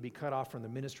people to be cut off from the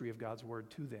ministry of God's word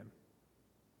to them.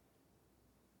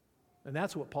 And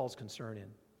that's what Paul's concern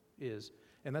is.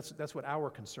 And that's what our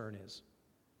concern is.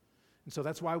 And so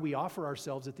that's why we offer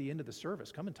ourselves at the end of the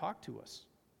service. Come and talk to us.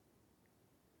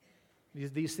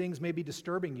 These things may be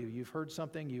disturbing you. You've heard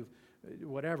something,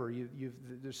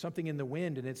 there's something in the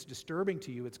wind and it's disturbing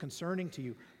to you, it's concerning to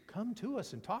you. Come to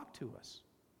us and talk to us.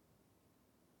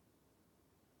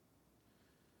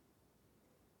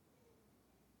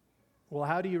 Well,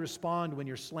 how do you respond when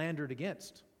you're slandered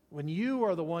against? When you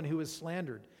are the one who is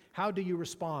slandered, how do you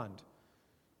respond?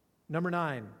 Number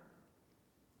 9,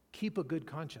 keep a good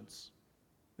conscience.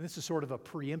 And this is sort of a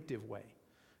preemptive way.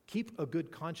 Keep a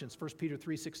good conscience. 1 Peter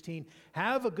 3:16,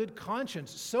 have a good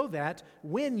conscience so that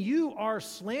when you are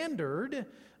slandered,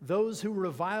 those who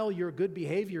revile your good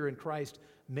behavior in Christ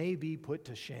may be put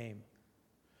to shame.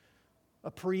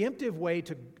 A preemptive way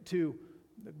to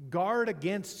guard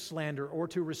against slander or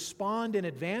to respond in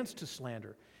advance to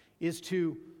slander is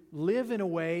to live in a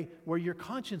way where your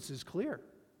conscience is clear.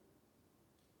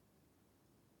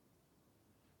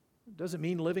 It doesn't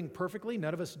mean living perfectly.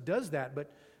 None of us does that,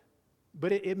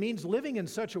 but it means living in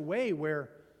such a way where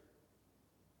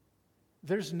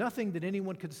there's nothing that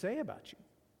anyone could say about you.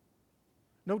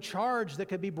 No charge that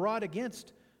could be brought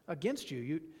against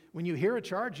you. When you hear a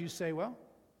charge, you say, well,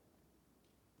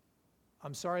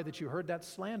 I'm sorry that you heard that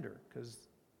slander, because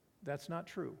that's not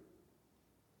true.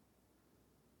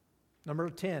 Number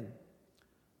 10,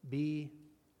 be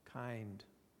kind.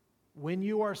 When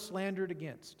you are slandered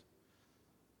against,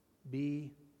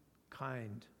 be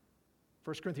kind.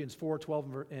 1 Corinthians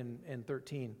 4:12 and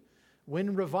 13.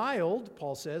 When reviled,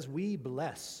 Paul says, we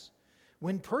bless.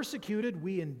 When persecuted,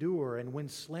 we endure. And when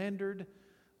slandered,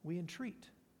 we entreat.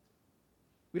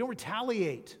 We don't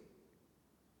retaliate.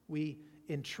 We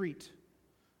entreat.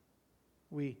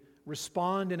 We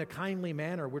respond in a kindly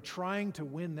manner. We're trying to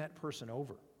win that person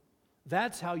over.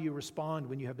 That's how you respond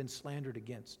when you have been slandered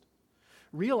against.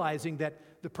 Realizing that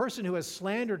the person who has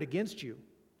slandered against you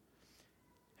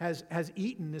has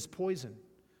eaten this poison.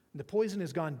 And the poison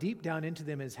has gone deep down into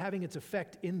them and is having its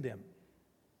effect in them.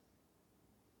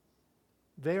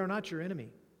 They are not your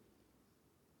enemy.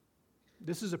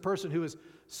 This is a person who is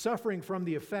suffering from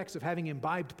the effects of having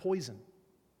imbibed poison.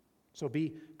 So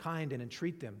be kind and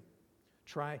entreat them.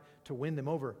 Try to win them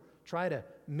over. Try to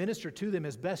minister to them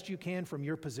as best you can from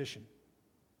your position.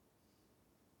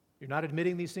 You're not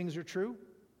admitting these things are true?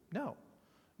 No.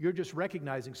 You're just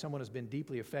recognizing someone has been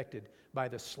deeply affected by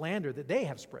the slander that they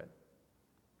have spread.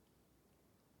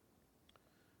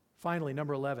 Finally,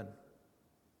 number 11.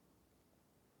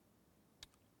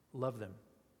 Love them.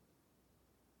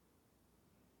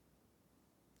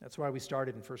 That's why we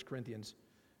started in 1 Corinthians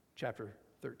chapter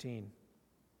 13.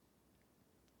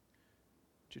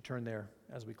 Would you turn there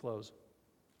as we close?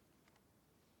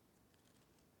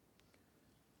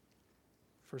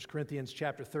 1 Corinthians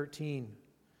chapter 13,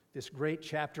 this great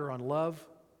chapter on love.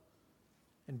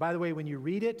 And by the way, when you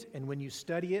read it and when you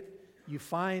study it, you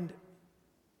find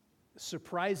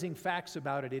surprising facts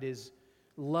about it. It is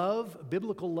love,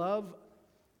 biblical love,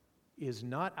 is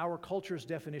not our culture's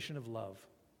definition of love.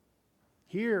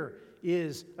 Here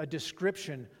is a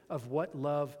description of what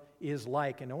love is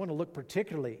like. And I want to look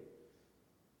particularly,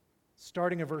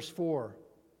 starting at verse 4.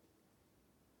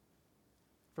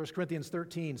 1 Corinthians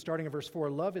 13, starting at verse 4.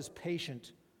 Love is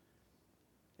patient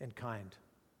and kind.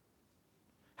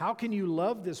 How can you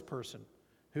love this person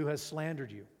who has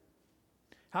slandered you?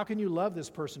 How can you love this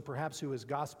person perhaps who is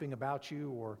gossiping about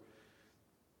you? Or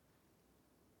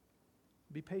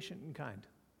be patient and kind.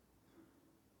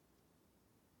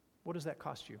 What does that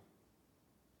cost you?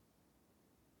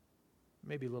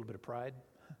 maybe a little bit of pride,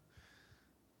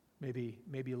 maybe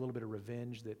a little bit of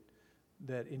revenge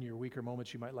that in your weaker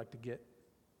moments you might like to get.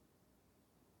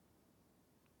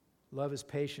 Love is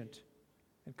patient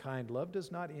and kind. Love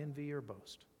does not envy or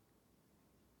boast.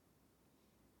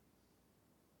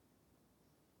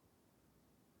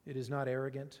 It is not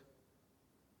arrogant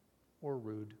or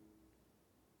rude.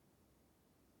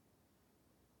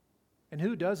 And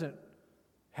who doesn't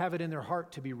have it in their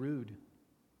heart to be rude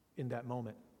in that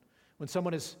moment? When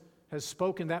someone has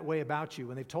spoken that way about you,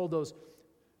 when they've told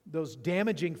those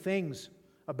damaging things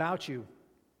about you,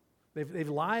 they've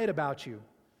lied about you,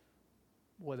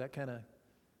 boy, that kind of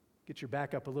gets your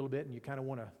back up a little bit and you kind of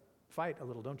want to fight a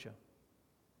little, don't you?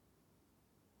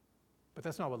 But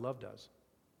that's not what love does.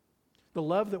 The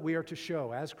love that we are to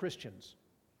show as Christians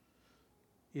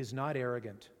is not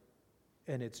arrogant,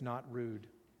 and it's not rude,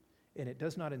 and it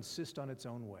does not insist on its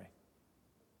own way.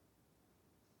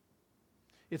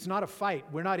 It's not a fight.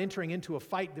 We're not entering into a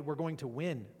fight that we're going to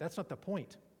win. That's not the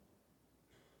point.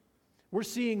 We're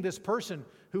seeing this person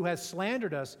who has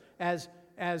slandered us as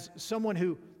someone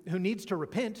who needs to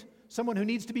repent, someone who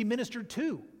needs to be ministered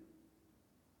to.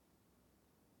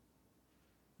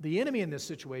 The enemy in this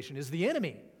situation is the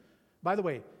enemy, by the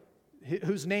way,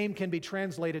 whose name can be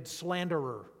translated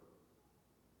slanderer.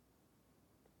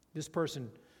 This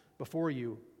person before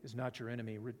you is not your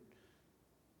enemy.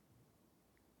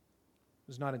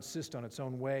 Does not insist on its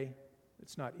own way.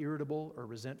 It's not irritable or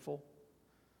resentful.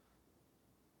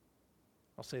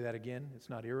 I'll say that again. It's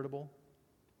not irritable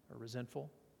or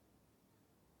resentful.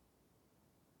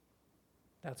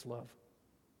 That's love.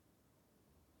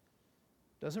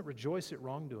 Doesn't rejoice at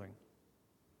wrongdoing.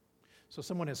 So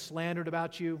someone has slandered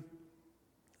about you.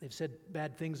 They've said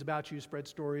bad things about you, spread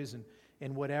stories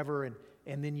and whatever, and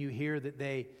then you hear that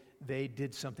they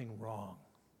did something wrong.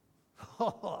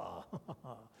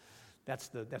 That's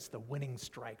the winning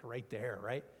strike right there,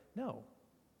 right? No,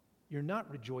 you're not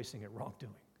rejoicing at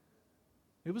wrongdoing.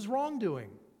 It was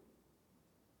wrongdoing.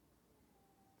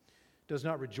 Does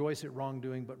not rejoice at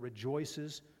wrongdoing, but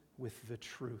rejoices with the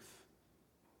truth.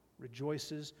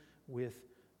 Rejoices with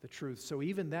the truth. So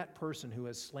even that person who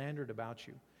has slandered about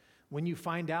you, when you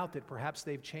find out that perhaps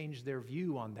they've changed their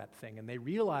view on that thing and they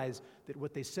realize that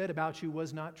what they said about you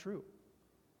was not true,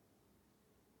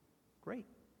 great.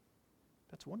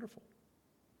 That's wonderful.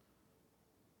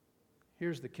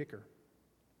 Here's the kicker.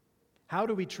 How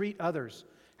do we treat others?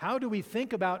 How do we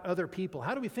think about other people?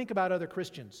 How do we think about other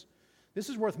Christians? This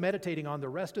is worth meditating on the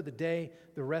rest of the day,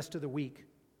 the rest of the week.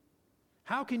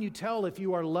 How can you tell if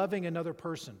you are loving another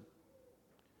person?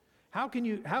 How can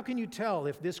you tell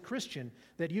if this Christian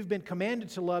that you've been commanded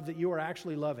to love that you are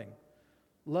actually loving?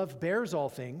 Love bears all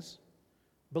things,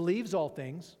 believes all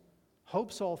things,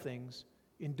 hopes all things,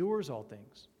 endures all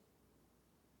things.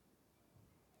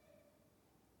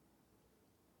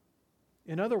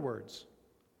 In other words,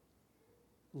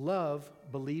 love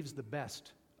believes the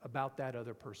best about that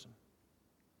other person.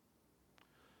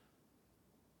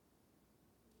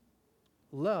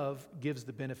 Love gives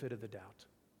the benefit of the doubt.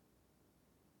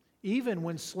 Even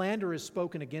when slander is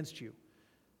spoken against you,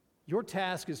 your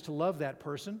task is to love that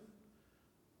person.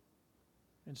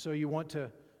 And so you want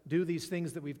to do these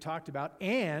things that we've talked about,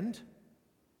 and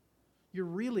you're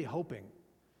really hoping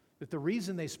that the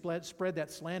reason they spread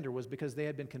that slander was because they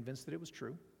had been convinced that it was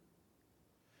true,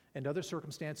 and other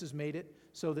circumstances made it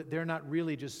so that they're not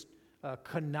really just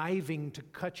conniving to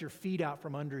cut your feet out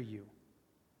from under you.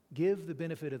 Give the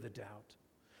benefit of the doubt.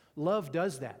 Love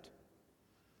does that.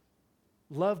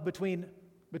 Love between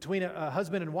a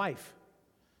husband and wife.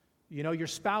 You know, your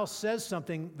spouse says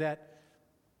something that,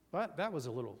 well, that was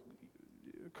a little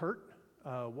curt.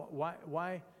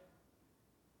 Why?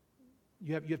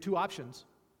 You have two options.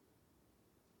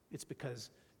 It's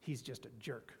because he's just a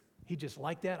jerk. He just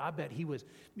like that. I bet he was,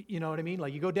 you know what I mean?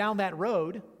 Like you go down that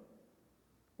road.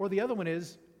 Or the other one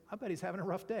is, I bet he's having a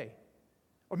rough day.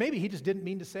 Or maybe he just didn't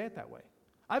mean to say it that way.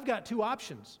 I've got two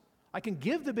options. I can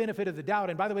give the benefit of the doubt,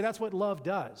 and by the way, that's what love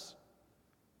does.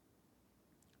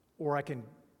 Or I can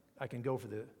go for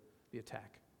the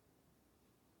attack.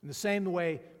 In the same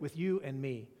way with you and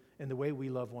me, and the way we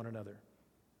love one another.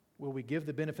 Will we give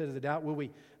the benefit of the doubt? Will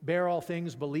we bear all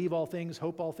things, believe all things,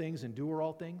 hope all things, endure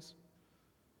all things?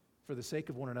 For the sake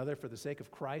of one another, for the sake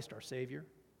of Christ, our Savior.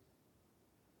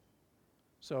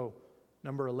 So,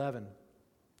 number 11,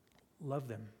 love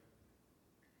them.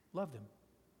 Love them.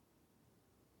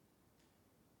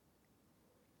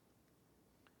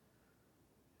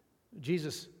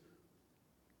 Jesus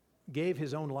gave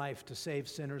his own life to save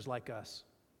sinners like us.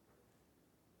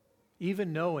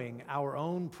 Even knowing our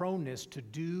own proneness to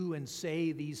do and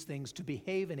say these things, to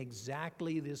behave in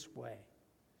exactly this way.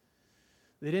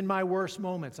 That in my worst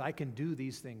moments, I can do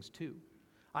these things too.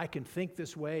 I can think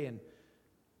this way and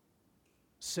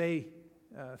say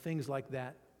things like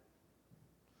that.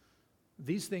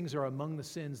 These things are among the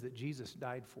sins that Jesus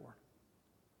died for.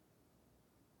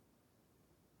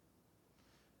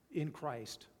 In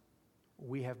Christ,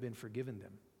 we have been forgiven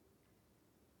them.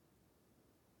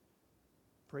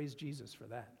 Praise Jesus for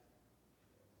that.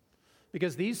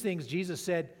 Because these things, Jesus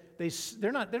said,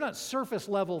 they're not surface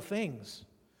level things.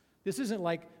 This isn't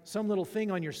like some little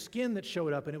thing on your skin that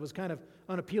showed up and it was kind of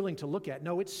unappealing to look at.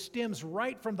 No, it stems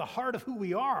right from the heart of who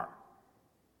we are.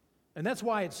 And that's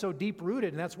why it's so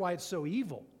deep-rooted, and that's why it's so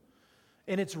evil.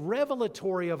 And it's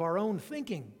revelatory of our own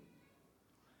thinking.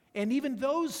 And even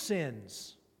those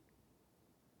sins,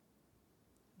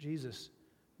 Jesus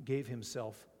gave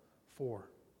himself for.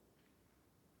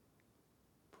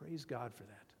 Praise God for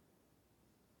that.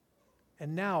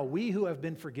 And now, we who have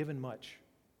been forgiven much,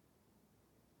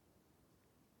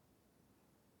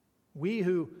 we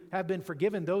who have been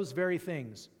forgiven those very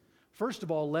things, first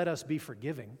of all, let us be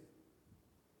forgiving.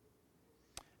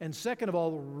 And second of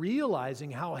all, realizing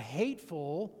how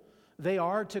hateful they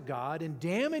are to God and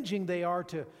damaging they are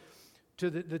to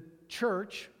the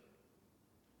church,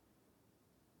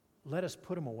 let us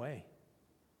put them away.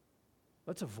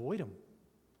 Let's avoid them.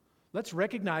 Let's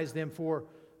recognize them for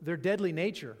their deadly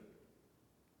nature,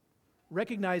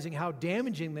 recognizing how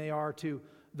damaging they are to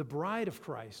the bride of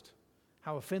Christ,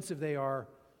 how offensive they are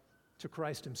to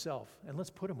Christ himself, and let's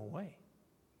put them away.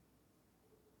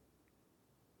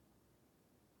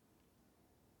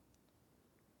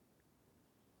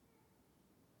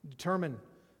 Determine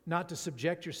not to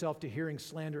subject yourself to hearing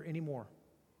slander anymore.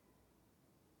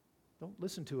 Don't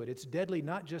listen to it. It's deadly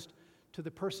not just to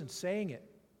the person saying it,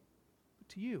 but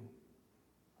to you.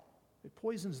 It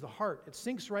poisons the heart. It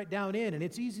sinks right down in, and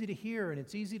it's easy to hear, and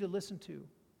it's easy to listen to,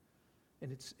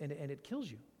 and it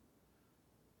kills you.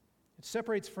 It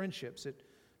separates friendships. It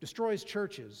destroys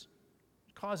churches.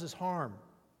 It causes harm.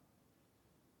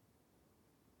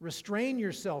 Restrain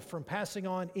yourself from passing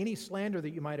on any slander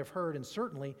that you might have heard, and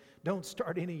certainly don't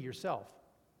start any yourself.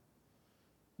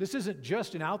 This isn't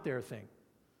just an out there thing.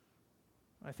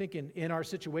 I think in our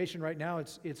situation right now,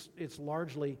 it's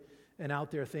largely an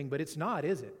out there thing, but it's not,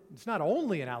 is it? It's not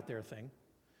only an out there thing.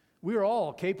 We're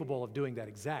all capable of doing that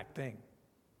exact thing.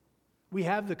 We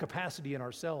have the capacity in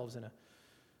ourselves in a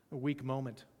weak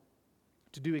moment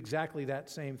to do exactly that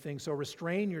same thing. So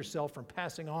restrain yourself from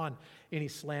passing on any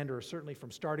slander, or certainly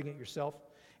from starting it yourself.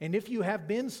 And if you have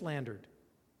been slandered,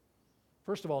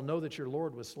 first of all, know that your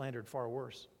Lord was slandered far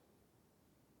worse.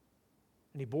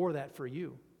 And he bore that for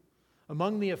you.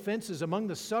 Among the offenses, among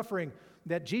the suffering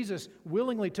that Jesus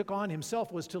willingly took on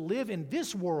himself was to live in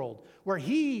this world where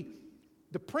he,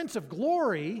 the Prince of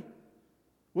Glory,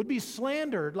 would be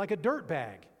slandered like a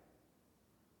dirtbag.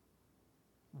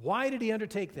 Why did he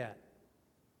undertake that?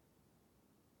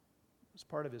 It was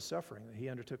part of his suffering that he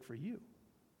undertook for you,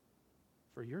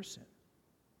 for your sin.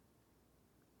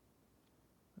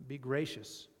 Be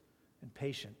gracious and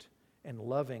patient and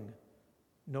loving,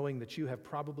 knowing that you have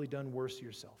probably done worse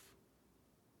yourself.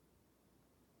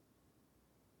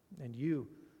 And you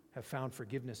have found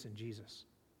forgiveness in Jesus.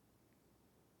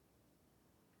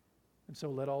 And so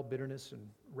let all bitterness and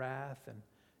wrath and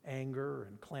anger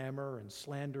and clamor and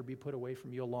slander be put away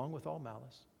from you, along with all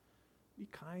malice. Be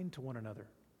kind to one another,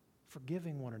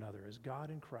 forgiving one another as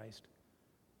God in Christ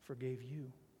forgave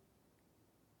you.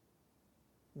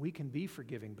 We can be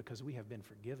forgiving because we have been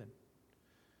forgiven.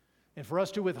 And for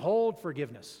us to withhold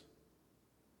forgiveness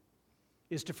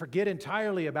is to forget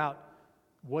entirely about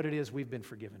what it is we've been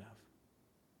forgiven of.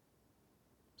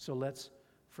 So let's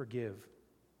forgive.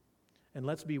 And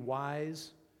let's be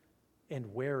wise and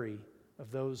wary of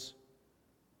those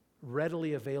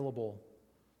readily available,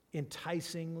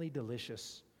 enticingly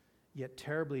delicious, yet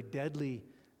terribly deadly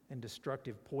and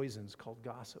destructive poisons called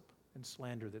gossip and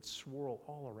slander that swirl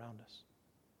all around us.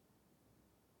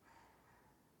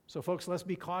 So folks, let's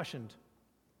be cautioned.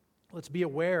 Let's be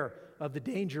aware of the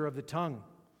danger of the tongue.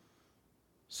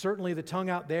 Certainly the tongue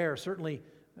out there, certainly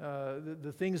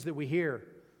the things that we hear,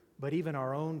 but even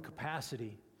our own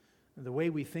capacity and the way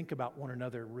we think about one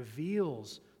another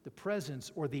reveals the presence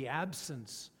or the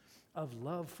absence of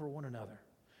love for one another.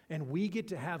 And we get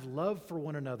to have love for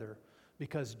one another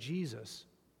because Jesus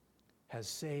has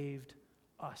saved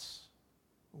us.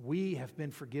 We have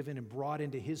been forgiven and brought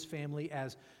into his family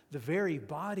as the very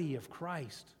body of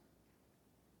Christ.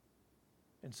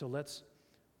 And so let's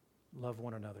love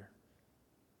one another.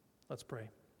 Let's pray.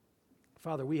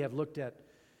 Father, we have looked at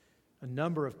a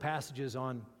number of passages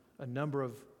on a number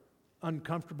of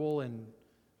uncomfortable and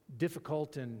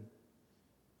difficult and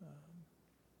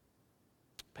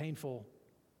painful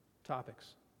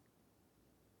topics,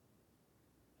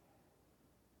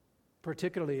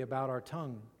 particularly about our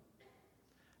tongue,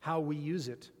 how we use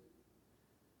it,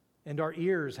 and our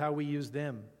ears, how we use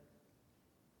them,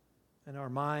 and our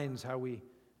minds, how we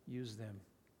use them.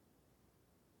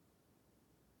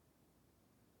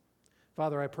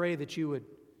 Father, I pray that you would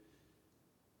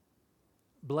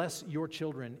bless your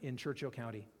children in Churchill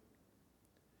County.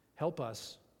 Help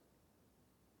us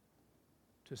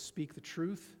to speak the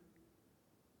truth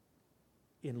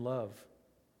in love.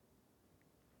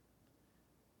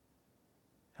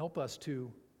 Help us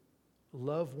to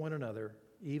love one another,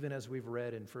 even as we've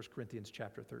read in 1 Corinthians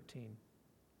chapter 13.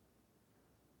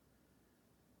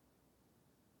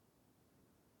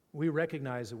 We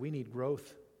recognize that we need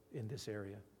growth in this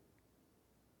area,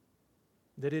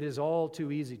 that it is all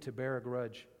too easy to bear a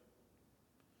grudge,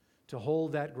 to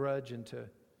hold that grudge and to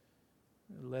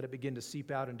let it begin to seep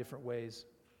out in different ways.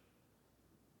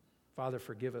 Father,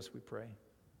 forgive us, we pray.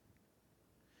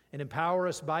 And empower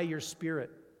us by your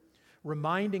Spirit,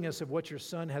 reminding us of what your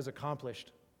Son has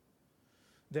accomplished,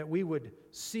 that we would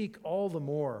seek all the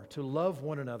more to love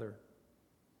one another,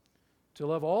 to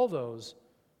love all those,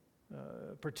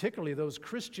 particularly those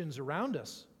Christians around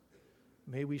us.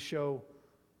 May we show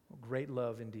great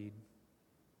love indeed.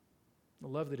 The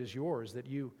love that is yours, that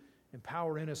you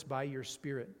empower in us by your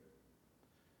Spirit.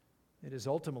 It is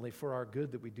ultimately for our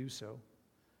good that we do so,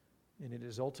 and it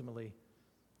is ultimately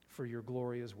for your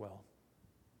glory as well.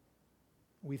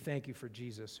 We thank you for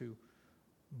Jesus, who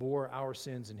bore our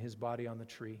sins in his body on the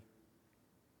tree.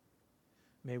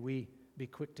 May we be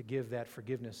quick to give that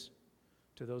forgiveness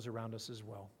to those around us as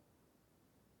well.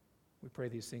 We pray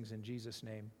these things in Jesus'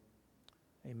 name.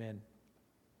 Amen.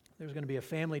 There's going to be a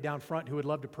family down front who would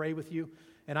love to pray with you,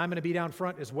 and I'm going to be down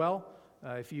front as well.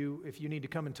 If you need to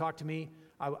come and talk to me,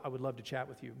 I would love to chat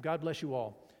with you. God bless you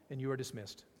all, and you are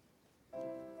dismissed.